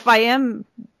 Heck, and if I am,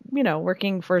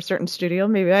 working for a certain studio,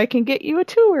 maybe I can get you a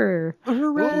tour.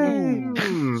 Hooray!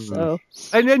 So,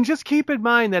 and then just keep in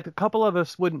mind that a couple of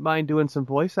us wouldn't mind doing some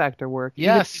voice actor work.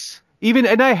 Yes.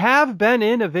 And I have been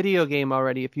in a video game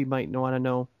already, if you might want to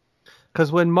know,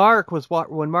 because when Mark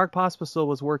Pospisil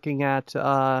was working at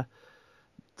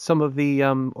some of the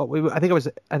I think it was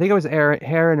Hair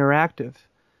Interactive,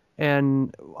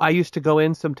 and I used to go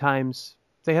in sometimes.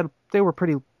 They were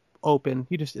pretty open.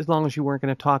 You just, as long as you weren't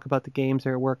going to talk about the games they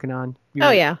were working on.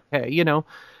 Yeah. Okay,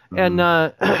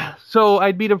 And so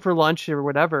I'd meet him for lunch or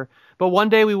whatever. But one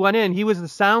day we went in, he was the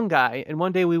sound guy, and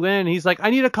one day we went in, and he's like, I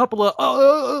need a couple of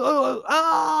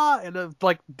and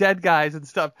like dead guys and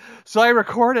stuff. So I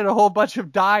recorded a whole bunch of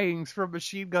dyings from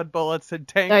machine gun bullets and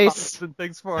tank bombs and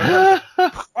things for him.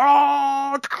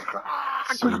 That's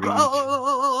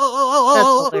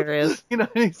hilarious. And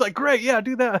he's like, great, yeah,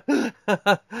 do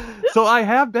that. So I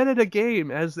have been in a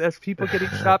game as people getting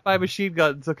shot by machine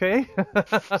guns, okay?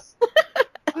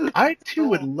 I too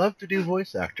would love to do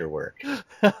voice actor work. So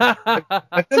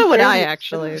would I,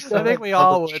 actually. I think we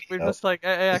all would. We're just like,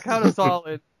 count us all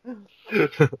in. And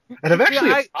I've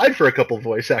actually applied for a couple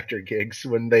voice actor gigs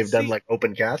when they've done like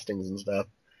open castings and stuff.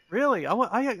 Really?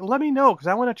 Let me know because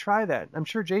I want to try that. I'm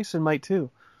sure Jason might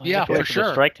too. Yeah, for sure.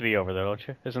 The strike to be over there, don't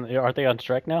you? Aren't they on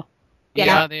strike now?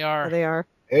 Yeah, they are. They are.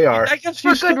 They are. I guess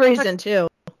For good reason too.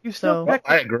 You still.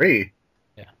 I agree.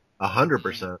 Yeah.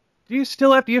 100%. You're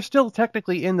still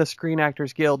technically in the Screen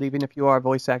Actors Guild, even if you are a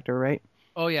voice actor, right?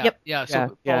 Oh yeah. Yep. Yeah. So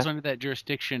it falls under that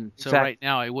jurisdiction. So Exactly. right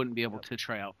now I wouldn't be able to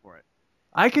try out for it.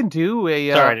 I can do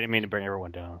a. Sorry, I didn't mean to bring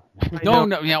everyone down. No,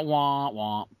 yeah, womp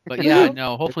womp. But yeah,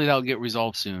 no. Hopefully that'll get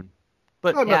resolved soon.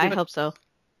 But I hope so.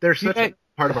 They're such a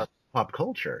part of our pop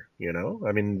culture, you know.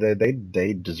 I mean,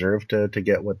 they deserve to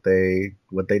get what they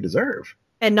deserve,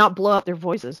 and not blow out their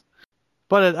voices.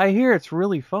 But I hear it's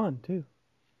really fun too.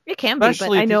 It can be,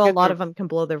 Especially but I if know you a get lot the- of them can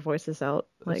blow their voices out.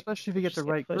 Like, Especially if you get the just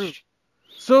right get group. pushed.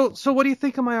 So what do you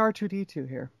think of my R2D2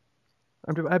 here?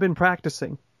 I've been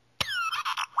practicing.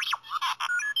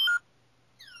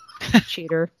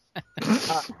 Cheater.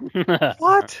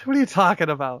 What? What are you talking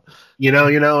about? You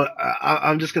know.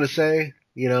 I'm just gonna say,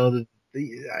 you know,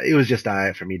 it was just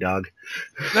alright for me, dog.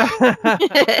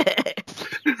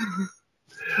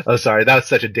 Oh, sorry, that was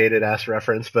such a dated ass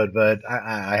reference, but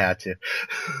I had to.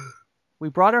 We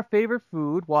brought our favorite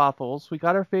food, waffles. We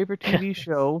got our favorite TV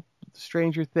show,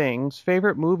 Stranger Things.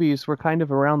 Favorite movies were kind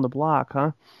of around the block,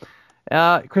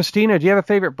 huh? Christina, do you have a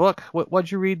favorite book?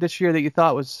 What'd you read this year that you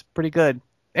thought was pretty good?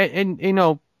 And you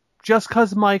know, just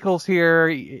 'cause Michael's here,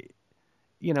 you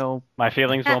know, My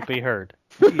feelings won't be heard.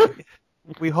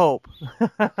 we hope.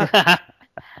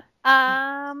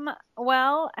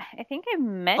 Well, I think I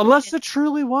mentioned. Unless it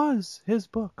truly was his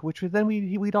book, which then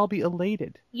we'd all be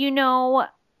elated. You know,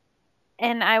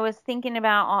 and I was thinking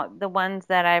about all the ones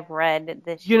that I've read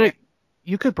this year. You know,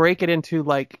 you could break it into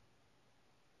like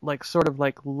sort of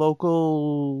like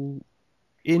local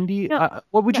indie. No,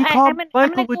 what would you call? I'm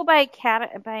gonna go by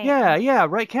Yeah,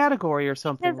 right category or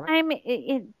something. Because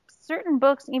Right? Certain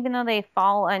books, even though they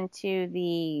fall into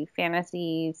the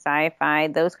fantasy, sci-fi,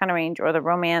 those kind of range, or the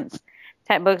romance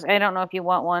type books, I don't know if you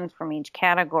want ones from each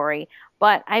category.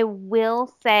 But I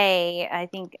will say, I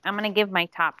think I'm going to give my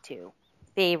top two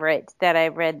favorites that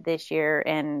I've read this year,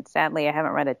 and sadly I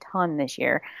haven't read a ton this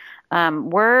year.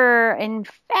 Were, in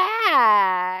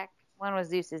fact, one was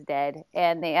Zeus is Dead,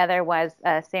 and the other was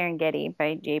Serengeti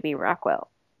by J.B. Rockwell.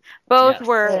 Both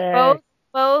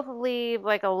both leave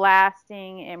like a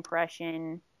lasting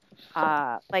impression.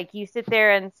 Like you sit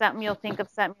there and you'll think of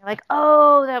something, you're like,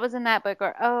 oh, that was in that book,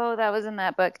 or oh, that was in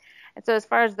that book. And so as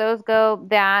far as those go,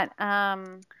 that I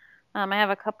have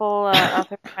a couple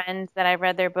other friends that I've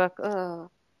read their book.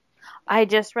 I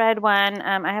just read one.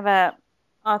 I have a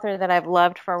author that I've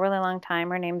loved for a really long time.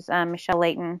 Her name's Michelle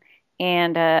Layton,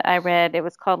 and I read, it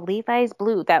was called Levi's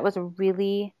Blue. That was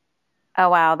really, oh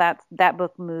wow, that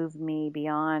book moved me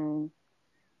beyond.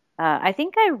 I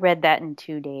think I read that in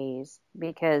 2 days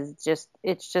because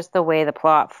it's just the way the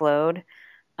plot flowed.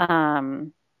 It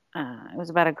was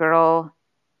about a girl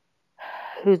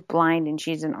who's blind and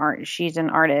she's an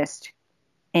artist,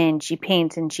 and she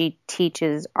paints and she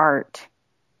teaches art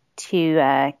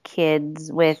to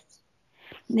kids with,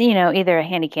 you know, either a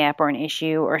handicap or an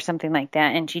issue or something like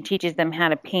that, and she teaches them how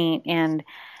to paint. And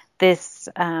this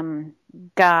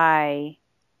guy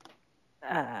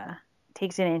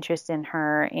takes an interest in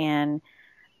her, and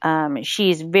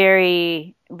she's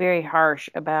very, very harsh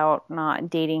about not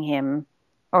dating him,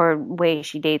 or way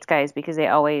she dates guys, because they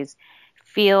always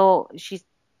feel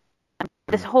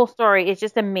this whole story is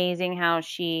just amazing how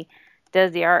she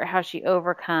does the art, how she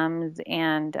overcomes,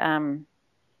 and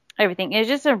everything. It's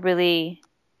just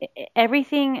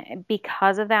everything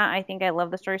because of that. I think I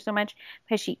love the story so much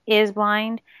because she is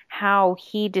blind, how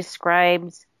he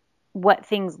describes what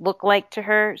things look like to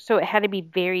her. So it had to be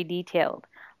very detailed.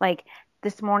 Like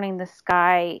this morning, the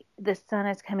sun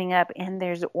is coming up and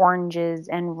there's oranges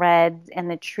and reds and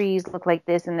the trees look like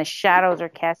this and the shadows are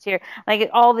cast here. Like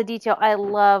all the detail. I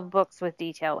love books with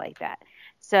detail like that.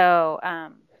 So,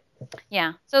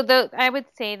 yeah. So I would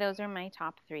say those are my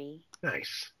top three.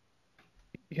 Nice.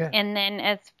 Yeah. And then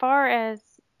as far as,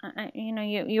 you know,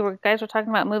 you guys were talking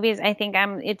about movies. I think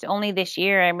it's only this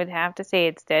year. I would have to say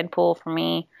it's Deadpool for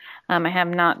me. I have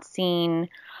not seen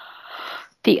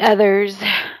the others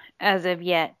as of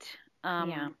yet.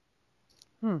 Yeah.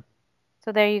 So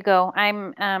there you go.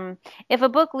 I'm if a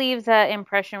book leaves an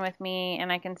impression with me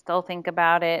and I can still think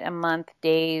about it a month,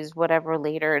 days, whatever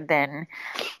later, then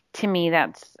to me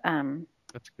that's a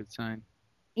good sign.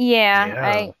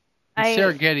 Yeah.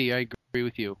 Serengeti, I agree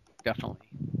with you, definitely.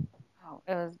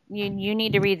 It was you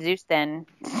need to read Zeus then.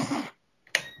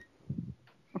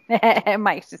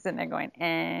 Mike's just sitting there going,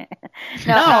 eh.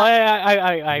 No,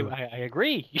 I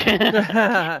agree.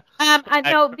 I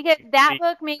know, because that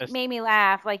book made me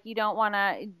laugh. Like, you don't want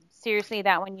to seriously,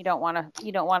 that one you don't want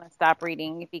to stop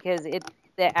reading because it's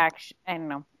the action. I don't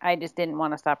know. I just didn't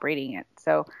want to stop reading it.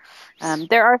 So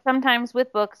there are some times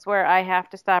with books where I have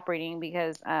to stop reading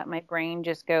because my brain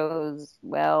just goes,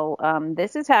 well,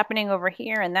 this is happening over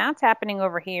here and that's happening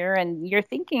over here and you're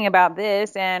thinking about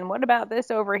this and what about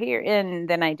this over here? And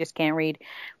then I just can't read,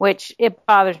 which it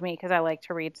bothers me because I like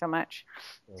to read so much.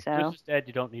 So instead,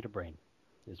 you don't need a brain.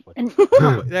 Is what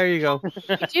there you go.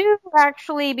 I do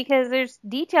actually, because there's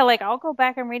detail. Like I'll go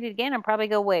back and read it again and probably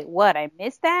go, wait, what? I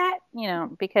missed that?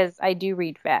 Because I do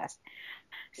read fast.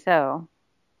 So,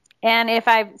 and if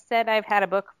I've said I've had a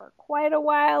book for quite a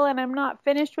while and I'm not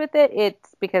finished with it,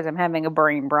 it's because I'm having a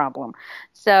brain problem.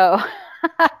 So.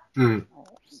 Yeah,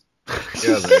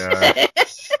 they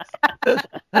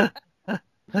are.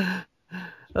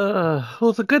 Well,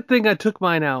 it's a good thing I took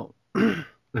mine out.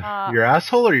 Your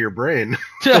asshole or your brain?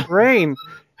 Brain.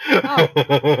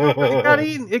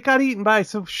 It got eaten by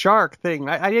some shark thing.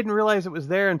 I didn't realize it was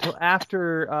there until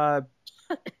after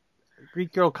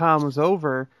Greek Girl Con was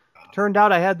over. Turned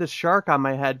out I had this shark on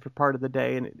my head for part of the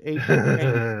day, and it ate my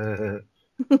brain.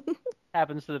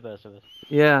 Happens to the best of us.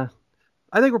 Yeah.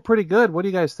 I think we're pretty good. What do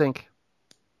you guys think?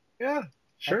 Yeah,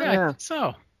 sure. I think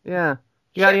so. Yeah.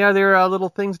 You got any other little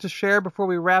things to share before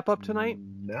we wrap up tonight?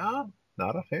 No,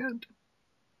 not offhand.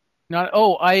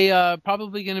 I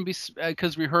probably going to be,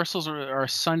 because rehearsals are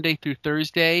Sunday through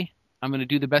Thursday. I'm going to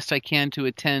do the best I can to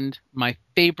attend my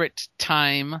favorite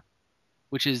time,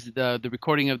 which is the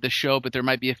recording of the show, but there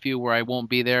might be a few where I won't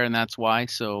be there, and that's why.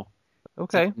 So,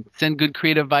 okay. Send good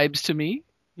creative vibes to me.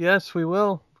 Yes, we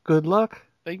will. Good luck.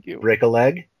 Thank you. Break a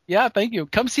leg? Yeah, thank you.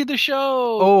 Come see the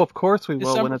show. Oh, of course we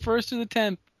will. December 1st to the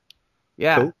 10th.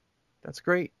 Yeah, cool. That's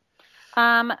great.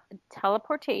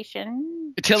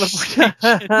 Teleportation.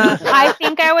 I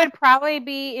think I would probably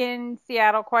be in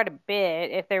Seattle quite a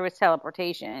bit if there was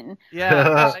teleportation.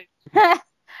 Yeah. Hey,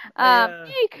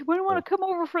 we want to come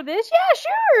over for this? Yeah,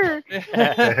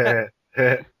 sure.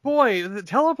 Boy, the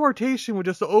teleportation would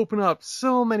just open up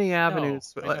so many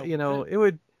avenues. I know. It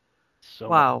would. So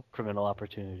wow. many criminal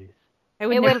opportunities. It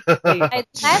would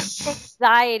less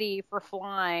anxiety for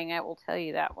flying. I will tell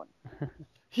you that one.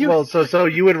 Well, so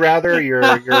you would rather your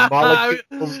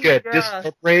molecules get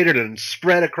disintegrated and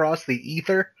spread across the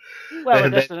ether? Well, it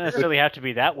doesn't necessarily have to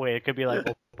be that way. It could be like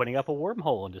opening up a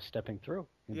wormhole and just stepping through.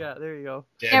 Yeah, there you go.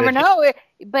 You never know.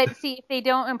 But see, if they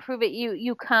don't improve it,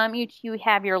 you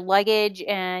have your luggage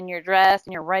and your dress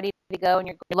and you're ready to go and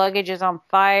your luggage is on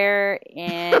fire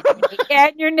and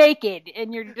you're naked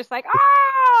and you're just like,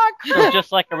 So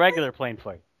just like a regular plane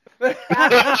flight.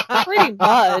 Pretty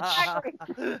much.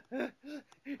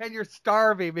 And you're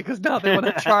starving because now they want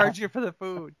to charge you for the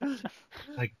food.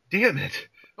 Like, damn it.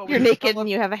 You're naked and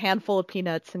you have a handful of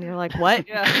peanuts and you're like, what?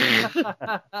 Yeah.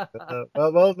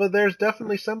 Well, but there's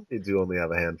definitely some kids who only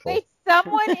have a handful. Wait,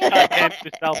 someone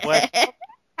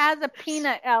has a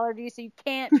peanut allergy, so you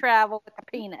can't travel with the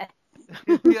peanuts.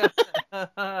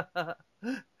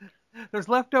 There's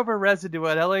leftover residue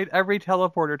at every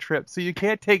teleporter trip, so you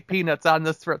can't take peanuts on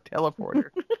this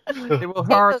teleporter. It will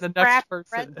harm the next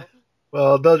person.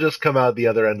 Well, they'll just come out the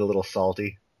other end a little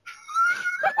salty.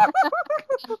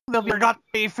 We got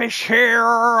a fish here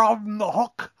on the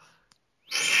hook.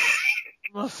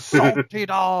 A salty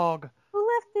dog. Who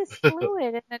left this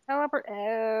fluid in the teleport?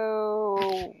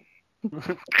 Oh.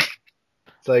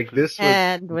 It's like this was...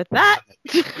 And with that...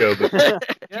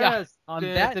 Yes. On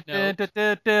that note...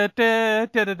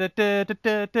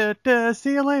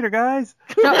 See you later, guys.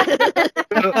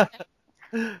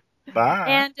 Bye.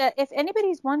 And if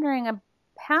anybody's wondering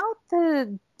about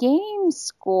the game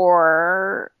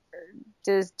score,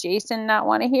 does Jason not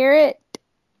want to hear it?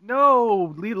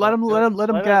 No, let him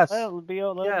guess.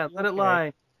 Let it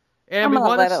lie. And we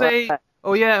want to say,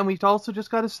 and we also just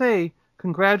got to say,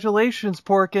 congratulations,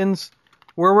 Porkins.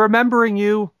 We're remembering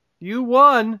you. You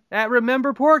won at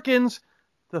Remember Porkins,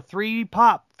 the 3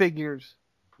 pop figures.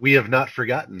 We have not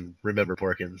forgotten Remember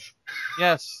Porkins.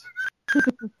 Yes.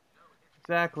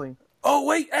 Exactly. Oh,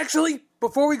 wait, actually,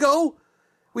 before we go,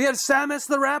 we had Samus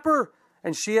the Rapper,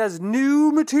 and she has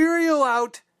new material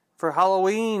out for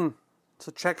Halloween.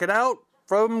 So check it out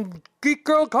from Geek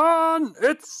Girl Con.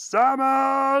 It's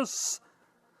Samus.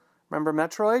 Remember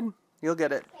Metroid? You'll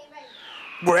get it.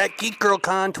 We're at Geek Girl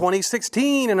Con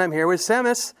 2016, and I'm here with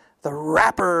Samus the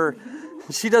Rapper.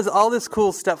 She does all this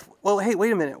cool stuff. Well, hey,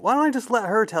 wait a minute. Why don't I just let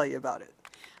her tell you about it?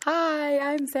 Hi,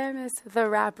 I'm Samus the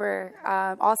Rapper.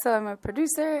 Also, I'm a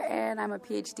producer, and I'm a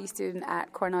PhD student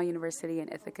at Cornell University in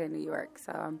Ithaca, New York.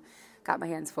 So got my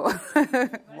hands full.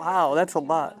 Wow, that's a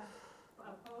lot.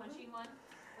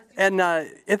 And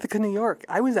Ithaca, New York.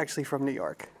 I was actually from New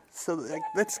York. So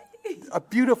a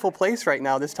beautiful place right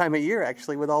now this time of year,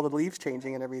 actually, with all the leaves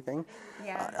changing and everything.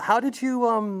 Yeah. How did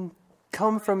you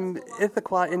come from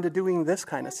Ithaca into doing this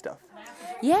kind of stuff?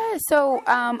 Yeah, so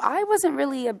I wasn't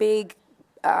really a big,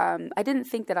 I didn't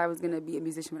think that I was going to be a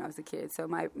musician when I was a kid. So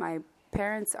my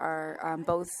parents are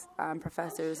both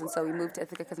professors, and so we moved to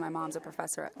Ithaca because my mom's a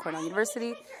professor at Cornell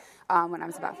University when I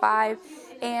was about 5.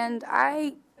 And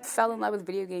I fell in love with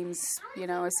video games,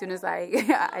 as soon as I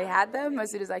had them,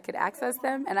 as soon as I could access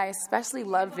them. And I especially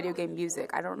loved video game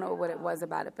music. I don't know what it was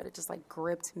about it, but it just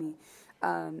gripped me.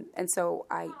 And so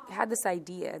I had this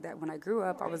idea that when I grew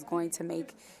up, I was going to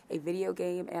make a video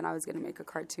game and I was going to make a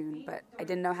cartoon, but I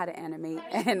didn't know how to animate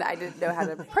and I didn't know how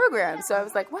to program. So I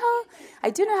was like, well,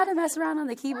 I do know how to mess around on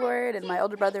the keyboard, and my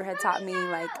older brother had taught me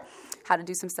how to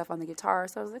do some stuff on the guitar.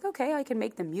 So I was like, okay, I can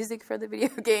make the music for the video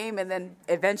game, and then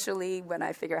eventually when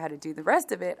I figure out how to do the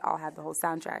rest of it, I'll have the whole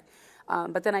soundtrack.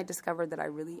 But then I discovered that I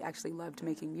really actually loved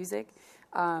making music.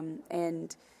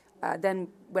 And then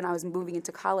when I was moving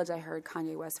into college, I heard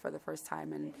Kanye West for the first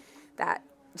time, and that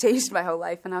changed my whole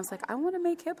life. And I was like, I want to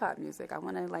make hip-hop music. I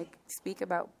want to speak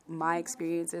about my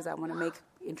experiences. I want to make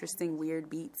interesting, weird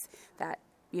beats that,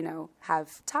 have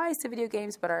ties to video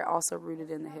games, but are also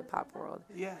rooted in the hip-hop world.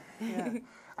 Yeah.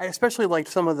 I especially liked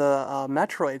some of the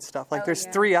Metroid stuff. There's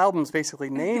 3 albums basically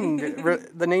named,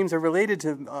 the names are related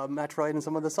to Metroid, and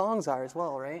some of the songs are as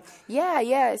well, right?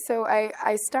 Yeah. So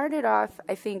I started off,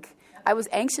 I think, I was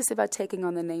anxious about taking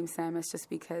on the name Samus just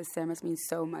because Samus means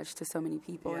so much to so many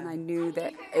people, and I knew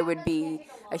that it would be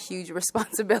a huge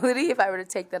responsibility if I were to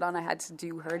take that on. I had to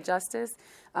do her justice,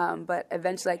 but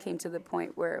eventually I came to the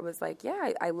point where it was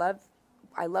I love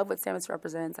what Samus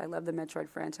represents. I love the Metroid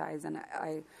franchise, and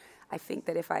I think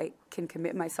that if I can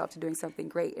commit myself to doing something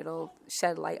great, it'll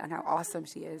shed light on how awesome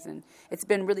she is. And it's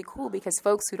been really cool because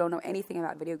folks who don't know anything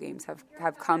about video games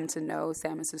have come to know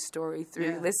Samus' story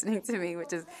through listening to me,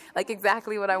 which is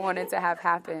exactly what I wanted to have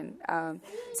happen.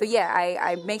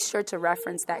 I make sure to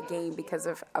reference that game because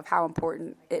of how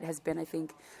important it has been, I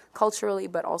think, culturally,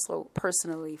 but also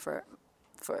personally for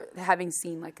having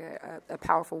seen a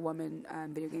powerful woman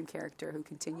video game character who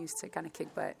continues to kind of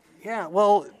kick butt. Yeah,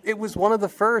 well, it was one of the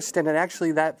first, and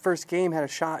that first game had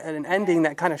an ending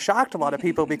that kind of shocked a lot of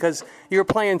people because you were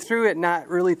playing through it not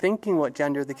really thinking what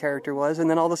gender the character was, and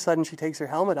then all of a sudden she takes her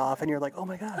helmet off, and you're like, oh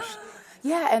my gosh.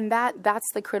 Yeah, and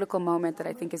that's the critical moment that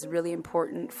I think is really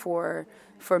important for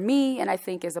me, and I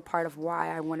think is a part of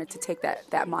why I wanted to take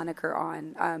that moniker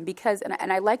on. Because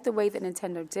I like the way that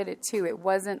Nintendo did it too. It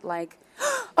wasn't like,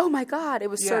 oh my God, it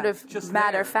was sort of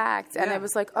matter of fact, and it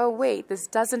was like, oh wait, this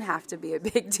doesn't have to be a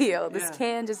big deal. This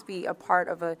can just be a part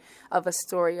of a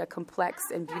story, a complex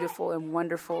and beautiful and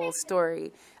wonderful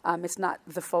story. It's not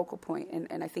the focal point,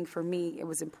 and I think for me it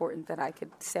was important that I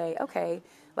could say, okay,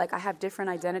 I have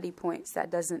different identity points. That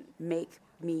doesn't make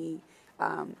me.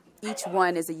 Each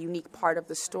one is a unique part of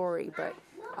the story, but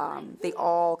they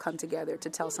all come together to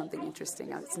tell something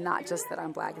interesting. It's not just that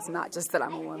I'm black. It's not just that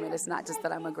I'm a woman. It's not just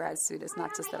that I'm a grad student. It's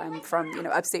not just that I'm from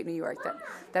upstate New York.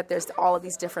 That there's all of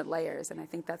these different layers, and I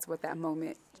think that's what that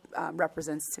moment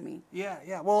represents to me.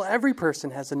 Yeah. Well, every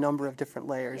person has a number of different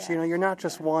layers. Yeah. You're not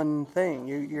just one thing.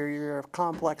 You're a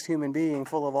complex human being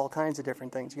full of all kinds of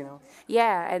different things.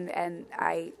 Yeah, and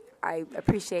I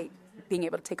appreciate being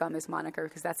able to take on this moniker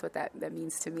because that's what that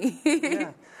means to me.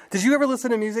 Yeah. Did you ever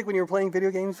listen to music when you were playing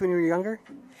video games when you were younger?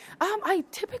 I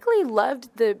typically loved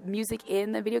the music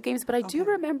in the video games, but I do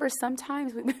remember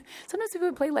sometimes we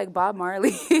would play Bob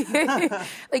Marley, turn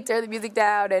the music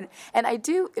down, and I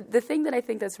do. The thing that I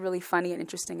think that's really funny and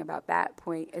interesting about that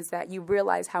point is that you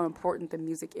realize how important the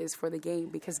music is for the game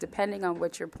because depending on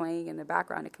what you're playing in the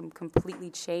background, it can completely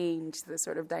change the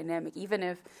sort of dynamic, even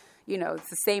if it's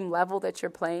the same level that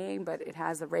you're playing, but it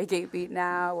has a reggae beat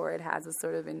now, or it has a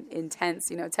sort of an intense,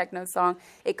 techno song.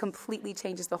 It completely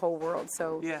changes the whole world.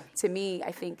 So to me,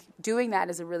 I think doing that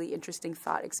is a really interesting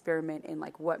thought experiment in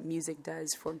what music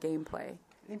does for gameplay.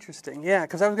 Interesting, yeah,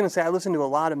 because I was going to say I listened to a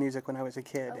lot of music when I was a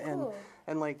kid, and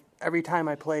every time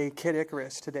I play Kid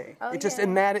Icarus today, it just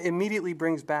immediately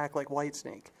brings back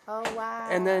Whitesnake. Oh wow!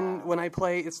 And then when I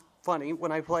play, it's funny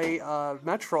when I play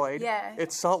Metroid,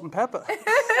 it's Salt and Pepper.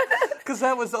 Because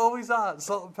that was always on.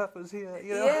 Salt and Pepper's here,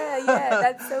 Yeah,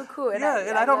 that's so cool. And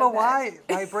I don't know why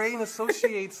my brain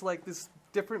associates this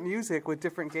different music with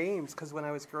different games. Because when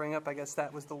I was growing up, I guess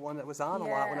that was the one that was on a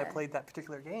lot when I played that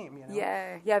particular game.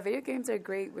 Yeah. Video games are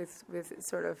great with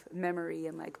sort of memory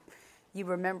and you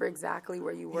remember exactly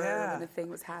where you were when the thing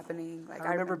was happening. I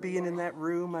remember being in that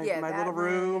room, my little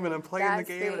room, and I'm playing the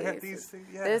game, and I had these things.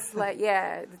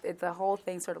 Yeah. The whole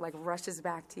thing sort of rushes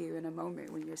back to you in a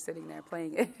moment when you're sitting there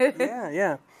playing it.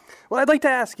 Yeah. Well, I'd like to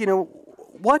ask,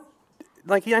 what,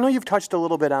 like, I know you've touched a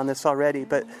little bit on this already,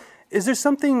 but is there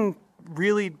something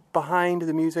really behind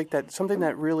the music something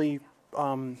that really,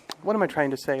 what am I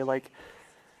trying to say? Like,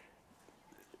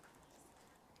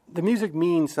 the music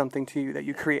means something to you that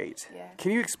you create. Yeah.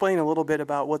 Can you explain a little bit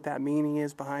about what that meaning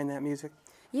is behind that music?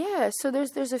 Yeah, so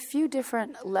there's a few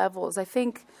different levels. I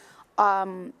think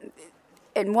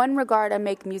in one regard, I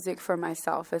make music for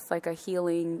myself. It's like a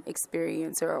healing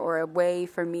experience or a way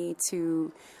for me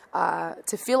to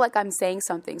feel like I'm saying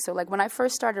something. So like when I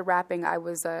first started rapping, I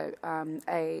was a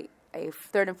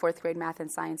third and fourth grade math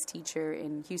and science teacher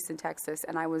in Houston, Texas,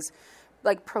 and I was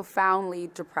like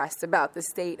profoundly depressed about the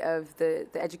state of the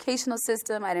educational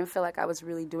system. I didn't feel like I was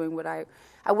really doing what I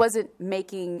wasn't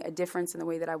making a difference in the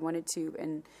way that I wanted to,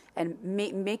 and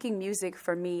making music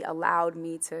for me allowed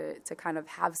me to kind of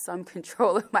have some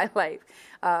control of my life,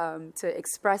 to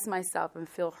express myself and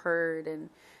feel heard, and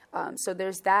so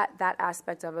there's that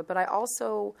aspect of it. But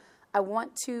I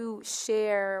want to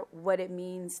share what it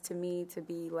means to me to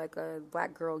be like a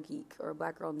black girl geek or a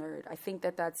black girl nerd. I think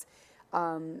that's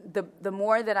the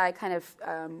more that I kind of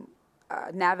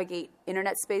navigate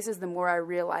internet spaces, the more I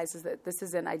realize is that this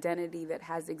is an identity that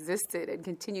has existed and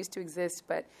continues to exist,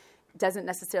 but doesn't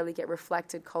necessarily get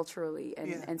reflected culturally.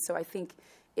 And so I think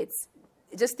it's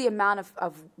just the amount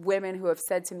of women who have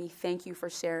said to me, thank you for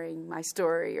sharing my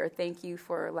story, or thank you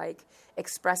for like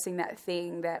expressing that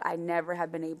thing that I never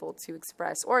have been able to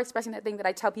express, or expressing that thing that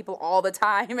I tell people all the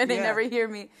time and they never hear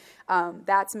me.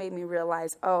 That's made me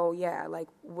realize, oh yeah, like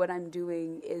what I'm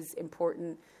doing is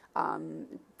important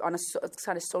on a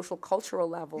kind of social cultural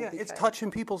level. Yeah, it's touching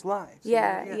people's lives.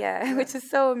 Yeah, which is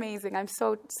so amazing. I'm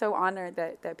so honored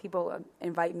that people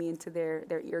invite me into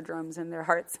their eardrums and their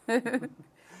hearts.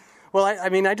 Well, I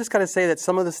mean, I just got to say that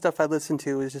some of the stuff I listened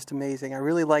to is just amazing. I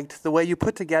really liked the way you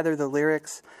put together the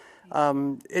lyrics.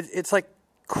 It's like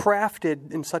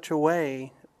crafted in such a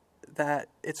way that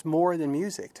it's more than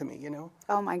music to me, you know?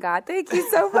 Oh, my God. Thank you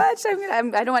so much. I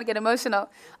mean, I don't want to get emotional.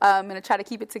 I'm going to try to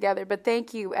keep it together. But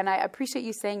thank you. And I appreciate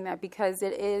you saying that, because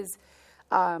it is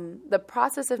the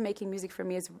process of making music for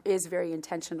me is very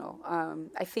intentional.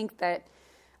 I think that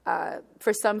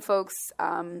for some folks,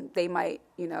 they might,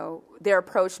 their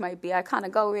approach might be, I kind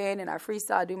of go in and I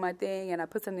freestyle, do my thing, and I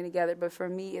put something together. But for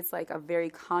me, it's like a very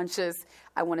conscious,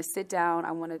 I want to sit down,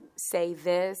 I want to say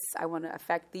this, I want to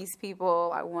affect these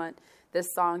people, I want this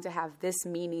song to have this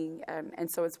meaning. And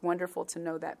so it's wonderful to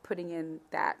know that putting in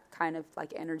that kind of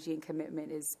like energy and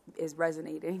commitment is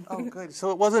resonating. Oh, good. So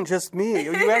it wasn't just me.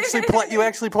 You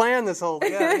actually planned this whole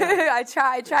thing. Yeah. I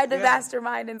tried to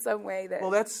mastermind in some way.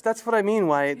 Well, that's what I mean.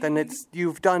 Why then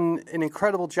you've done an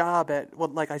incredible job at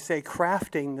like I say,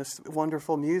 crafting this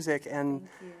wonderful music and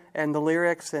the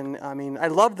lyrics, and I mean, I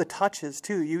love the touches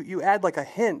too. You add like a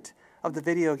hint of the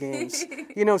video games,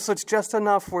 so it's just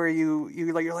enough where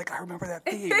you're like, I remember that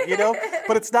theme,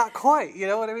 but it's not quite, you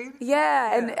know what I mean?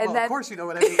 Yeah, and of course you know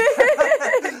what I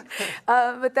mean.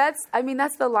 But that's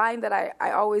the line that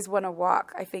I always want to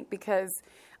walk, I think, because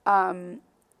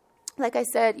like I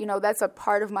said, that's a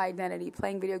part of my identity.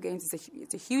 Playing video games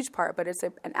it's a huge part, but it's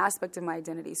an aspect of my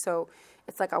identity. So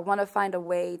it's like I want to find a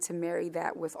way to marry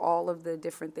that with all of the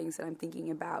different things that I'm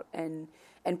thinking about. And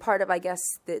part of, I guess,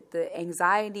 the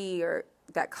anxiety or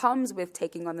that comes with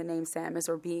taking on the name Samus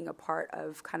or being a part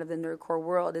of kind of the nerdcore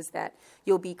world is that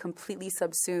you'll be completely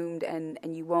subsumed and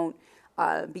you won't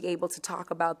be able to talk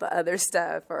about the other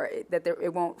stuff, or that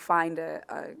it won't find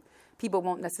people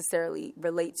won't necessarily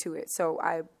relate to it. So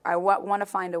I want to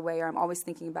find a way, or I'm always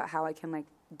thinking about how I can like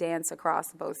dance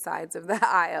across both sides of the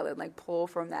aisle and like pull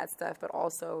from that stuff, but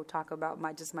also talk about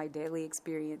my daily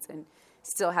experience and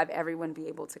still have everyone be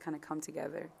able to kind of come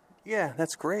together. Yeah,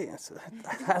 that's great.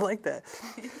 I like that.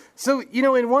 So,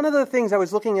 in one of the things I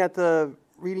was looking at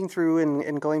reading through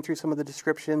and going through some of the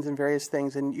descriptions and various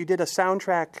things, and you did a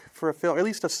soundtrack for a film, or at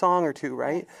least a song or two,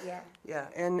 right? Yeah. Yeah,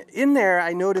 and in there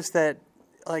I noticed that,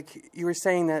 like, you were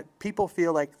saying that people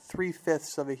feel like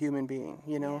 3/5 of a human being,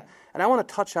 Yeah. And I want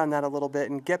to touch on that a little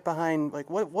bit and get behind, like,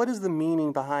 what is the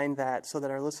meaning behind that so that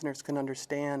our listeners can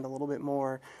understand a little bit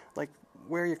more, like,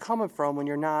 where you're coming from when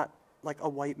you're not like a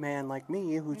white man like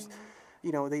me who's,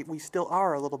 we still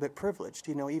are a little bit privileged,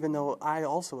 even though I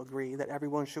also agree that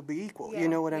everyone should be equal. You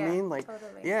know what I mean? Like,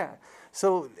 totally. Yeah.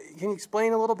 So can you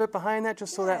explain a little bit behind that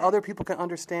just so that other people can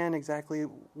understand exactly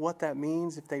what that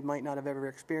means if they might not have ever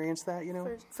experienced that,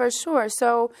 For sure.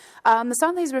 So the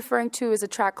song that he's referring to is a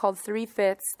track called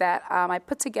 3/5 that I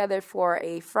put together for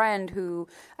a friend who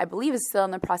I believe is still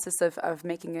in the process of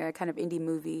making a kind of indie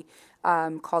movie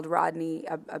called Rodney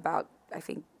about, I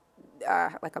think,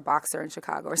 like a boxer in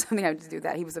Chicago or something. I would just do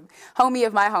that. He was a homie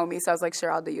of my homie, so I was like,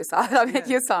 sure, I'll do you a song. I'll make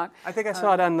you a song. I think I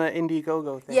saw it on the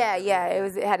Indiegogo thing. Yeah.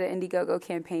 It had an Indiegogo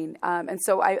campaign, and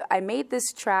so I made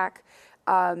this track.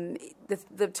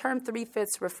 The term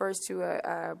 3/5 refers to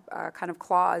a kind of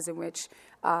clause in which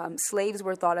slaves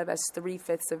were thought of as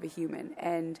 3/5 of a human,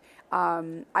 and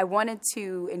I wanted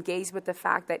to engage with the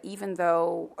fact that even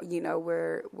though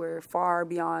we're far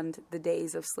beyond the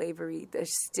days of slavery, there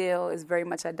still is very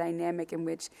much a dynamic in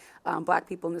which Black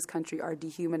people in this country are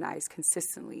dehumanized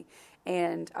consistently,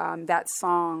 and that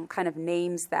song kind of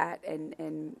names that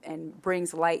and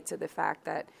brings light to the fact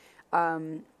that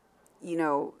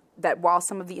that while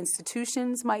some of the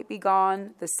institutions might be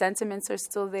gone, the sentiments are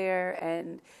still there,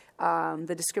 and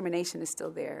the discrimination is still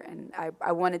there. And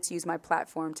I wanted to use my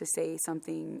platform to say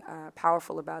something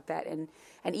powerful about that, and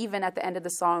even at the end of the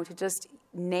song to just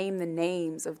name the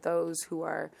names of those who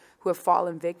have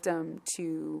fallen victim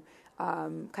to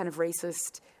kind of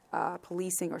racist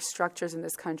policing or structures in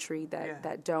this country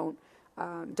that don't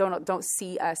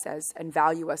see us as and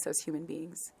value us as human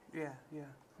beings. Yeah.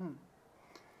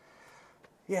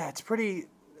 Yeah, it's pretty.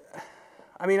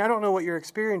 I mean, I don't know what your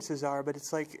experiences are, but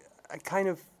it's like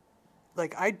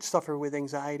I suffer with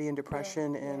anxiety and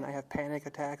depression, and I have panic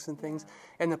attacks and things.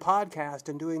 And the podcast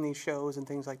and doing these shows and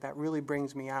things like that really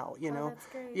brings me out, That's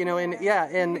great.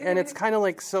 And it's kind of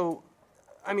like so.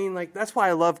 I mean, like that's why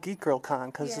I love Geek Girl Con,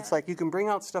 because it's like you can bring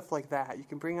out stuff like that. You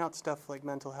can bring out stuff like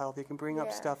mental health. You can bring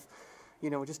up stuff,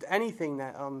 just anything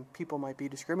that people might be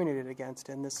discriminated against.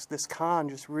 And this con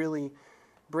just really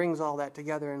brings all that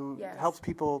together and helps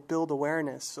people build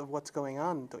awareness of what's going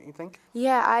on, don't you think?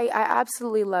 Yeah, I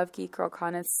absolutely love Geek Girl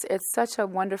Con. It's such a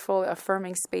wonderful,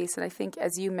 affirming space, and I think,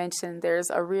 as you mentioned, there's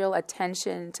a real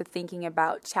attention to thinking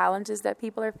about challenges that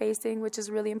people are facing, which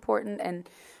is really important, and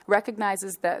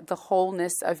recognizes that the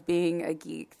wholeness of being a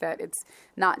geek, that it's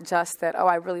not just that,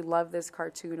 I really love this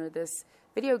cartoon or this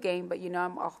video game, but,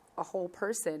 I'm a whole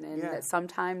person, and that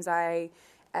sometimes I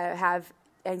have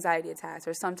anxiety attacks,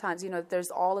 or sometimes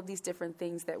there's all of these different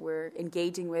things that we're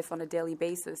engaging with on a daily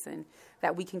basis, and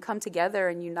that we can come together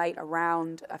and unite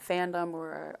around a fandom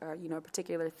or a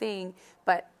particular thing,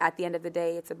 but at the end of the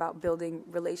day it's about building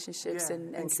relationships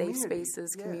and safe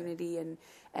spaces, community,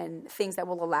 and things that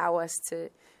will allow us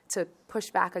to push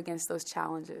back against those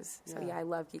challenges. So I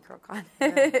love Geek Girl Con.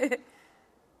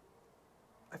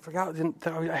 I forgot.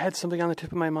 I had something on the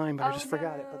tip of my mind, but I just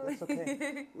forgot it. But that's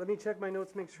okay. Let me check my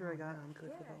notes, make sure I got it. I'm good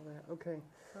with all that. Okay.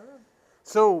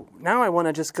 So now I want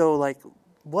to just go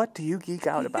what do you geek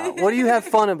out about? What do you have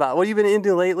fun about? What have you been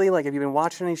into lately? Like, have you been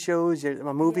watching any shows?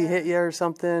 A movie hit you or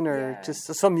something, or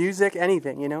just some music,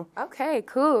 anything? Okay,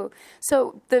 cool.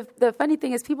 So the funny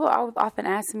thing is, people often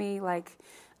ask me how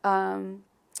do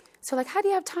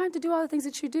you have time to do all the things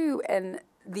that you do? And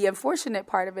the unfortunate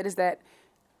part of it is that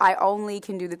I only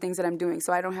can do the things that I'm doing,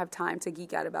 so I don't have time to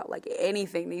geek out about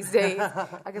anything these days,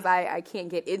 because I can't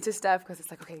get into stuff because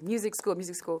it's music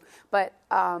school. But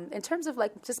in terms of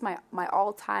just my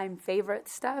all-time favorite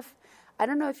stuff, I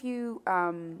don't know if you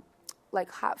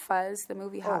like Hot Fuzz. The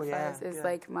movie Hot Fuzz is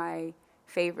my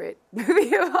favorite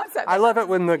movie of all time. I love it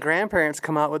when the grandparents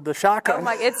come out with the shotgun.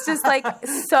 It's just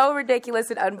so ridiculous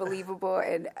and unbelievable,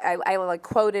 and I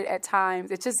quote it at times.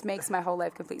 It just makes my whole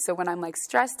life complete. So when I'm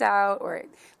stressed out or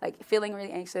feeling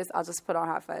really anxious, I'll just put on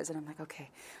Hot Fuzz, and I'm like, okay,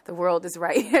 the world is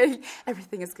right,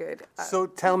 everything is good. So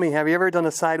tell me, have you ever done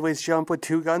a sideways jump with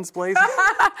two guns blazing?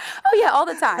 Oh yeah, all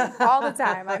the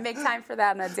time. I make time for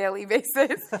that on a daily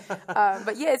basis.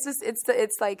 But yeah,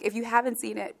 it's if you haven't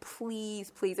seen it, please,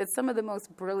 it's some of the most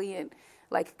brilliant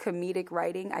comedic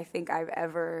writing I think I've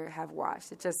ever have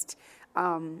watched. It just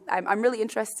I'm really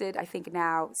interested, I think,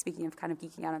 now, speaking of kind of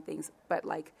geeking out on things, but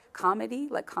comedy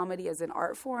as an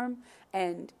art form,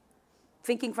 and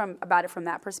thinking about it from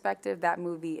that perspective, that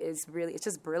movie is really, it's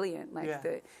just brilliant.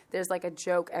 There's a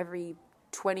joke every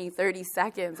 20, 30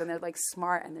 seconds, and they're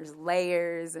smart, and there's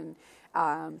layers, and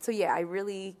I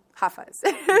really Hot Fuzz.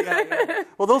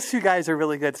 Well, those two guys are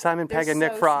really good, Simon Pegg and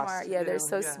Nick Frost. Smart. Yeah, they're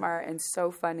so smart and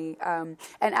so funny. And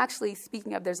actually,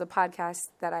 speaking of, there's a podcast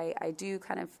that I do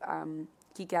kind of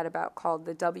geek out about called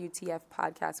the WTF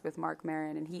Podcast with Mark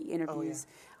Maron, and he interviews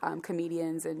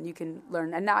comedians, and you can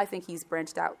learn. And now I think he's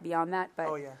branched out beyond that, but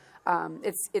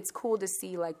it's cool to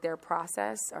see their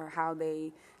process, or how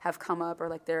they have come up,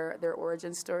 or their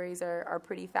origin stories are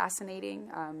pretty fascinating.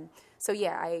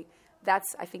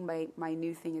 that's, I think, my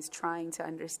new thing is trying to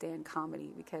understand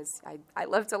comedy, because I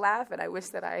love to laugh, and I wish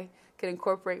that I could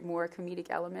incorporate more comedic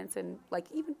elements. And like,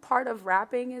 even part of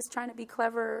rapping is trying to be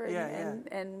clever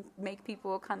and make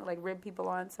people kind of like rib people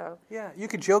on. So yeah, you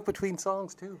could joke between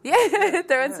songs too. Yeah,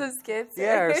 throw in some skits.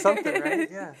 Yeah, or something, right?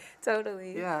 Yeah,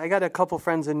 totally. Yeah, I got a couple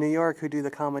friends in New York who do the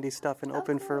comedy stuff and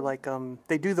open for like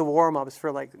they do the warm-ups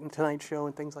for like Tonight Show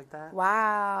and things like that.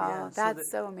 Wow, that's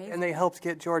so amazing. And they helped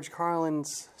get George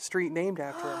Carlin's street named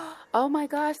after him. Oh my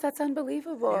gosh, that's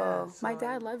unbelievable. Yeah, so my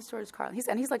dad loves George Carlin.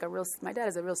 My dad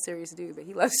is a real serious dude, but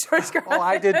he loves George Carlin. Oh,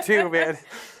 I did too, man.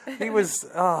 He was,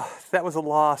 that was a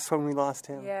loss when we lost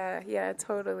him. Yeah,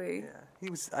 totally. Yeah. He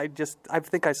was, I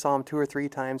think I saw him 2 or 3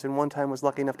 times, and one time was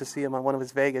lucky enough to see him on one of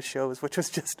his Vegas shows, which was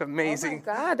just amazing.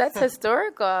 Oh my God, that's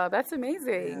historical. That's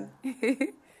amazing. Yeah.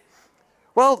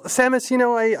 Well, Samus,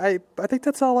 I think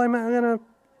that's all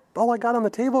all I got on the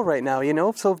table right now,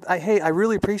 So, I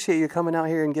really appreciate you coming out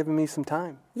here and giving me some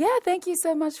time. Yeah, thank you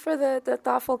so much for the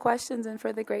thoughtful questions and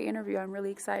for the great interview. I'm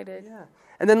really excited. Yeah.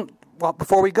 And then, well,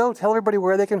 before we go, tell everybody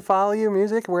where they can follow your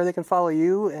music, where they can follow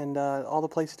you, and all the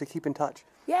places to keep in touch.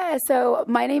 Yeah, so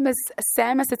my name is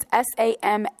Samus. It's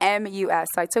Sammus.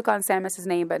 So I took on Samus's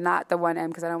name, but not the one M,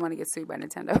 because I don't want to get sued by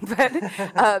Nintendo. But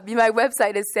my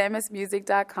website is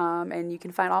samusmusic.com, and you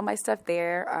can find all my stuff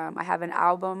there. I have an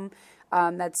album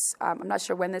that's, I'm not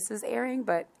sure when this is airing,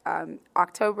 but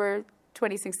October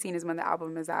 2016 is when the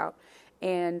album is out.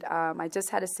 And I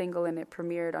just had a single, and it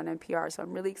premiered on NPR, so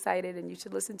I'm really excited, and you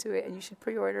should listen to it, and you should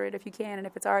pre-order it if you can, and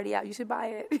if it's already out, you should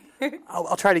buy it.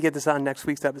 I'll try to get this on next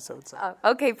week's episode. So. Oh,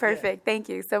 okay, perfect. Yeah. Thank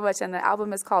you so much. And the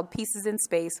album is called Pieces in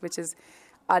Space, which is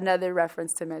another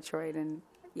reference to Metroid, and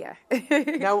yeah.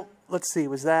 Now, let's see,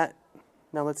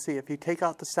 if you take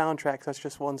out the soundtracks, that's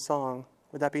just one song.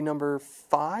 Would that be number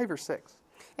 5 or 6?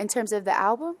 In terms of the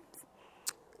album?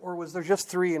 Or was there just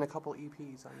 3 and a couple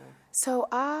EPs on there? So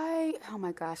oh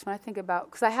my gosh, when I think about,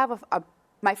 because I have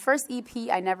my first EP,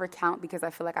 I never count because I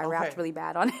feel like I rapped really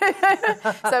bad on it.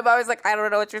 So I'm always like, I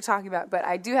don't know what you're talking about. But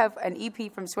I do have an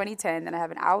EP from 2010, then I have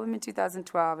an album in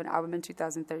 2012, an album in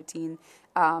 2013,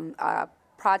 a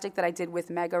project that I did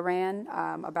with Mega Ran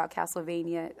about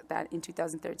Castlevania that in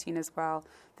 2013 as well,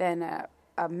 then a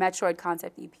Metroid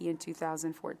concept EP in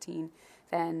 2014.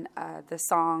 Then the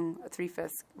song 3/5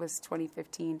 was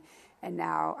 2015, and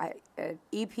now an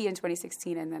EP in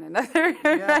 2016, and then another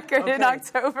record in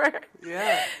October.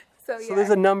 Yeah. So there's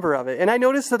a number of it. And I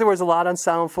noticed that there was a lot on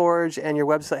SoundForge, and your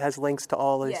website has links to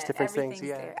all these different things.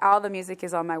 Yeah, there. All the music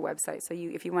is on my website. So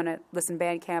if you want to listen,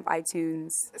 Bandcamp,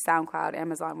 iTunes, SoundCloud,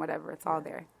 Amazon, whatever, it's all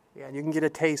there. Yeah, and you can get a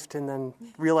taste and then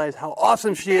realize how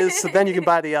awesome she is, so then you can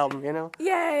buy the album, Yay,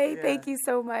 Yeah. Thank you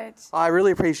so much. I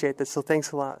really appreciate this, so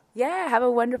thanks a lot. Yeah, have a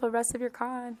wonderful rest of your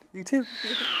con. You too.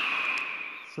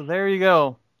 So there you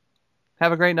go.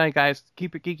 Have a great night, guys.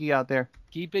 Keep it geeky out there.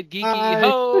 Keep it geeky.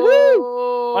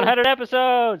 Ho! 100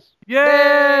 episodes.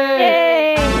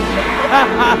 Yay!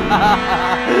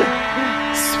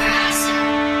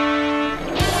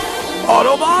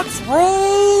 Autobots,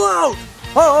 roll out!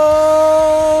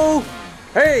 Oh!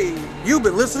 Hey, you've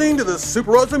been listening to the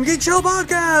Super Awesome Geek Show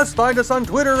podcast. Find us on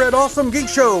Twitter at Awesome Geek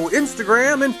Show,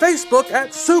 Instagram and Facebook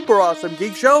at Super Awesome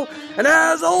Geek Show. And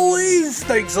as always,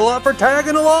 thanks a lot for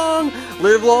tagging along.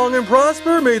 Live long and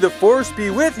prosper. May the Force be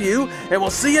with you. And we'll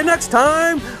see you next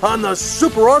time on the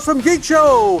Super Awesome Geek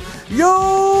Show.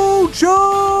 Yo,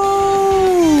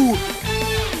 Joe!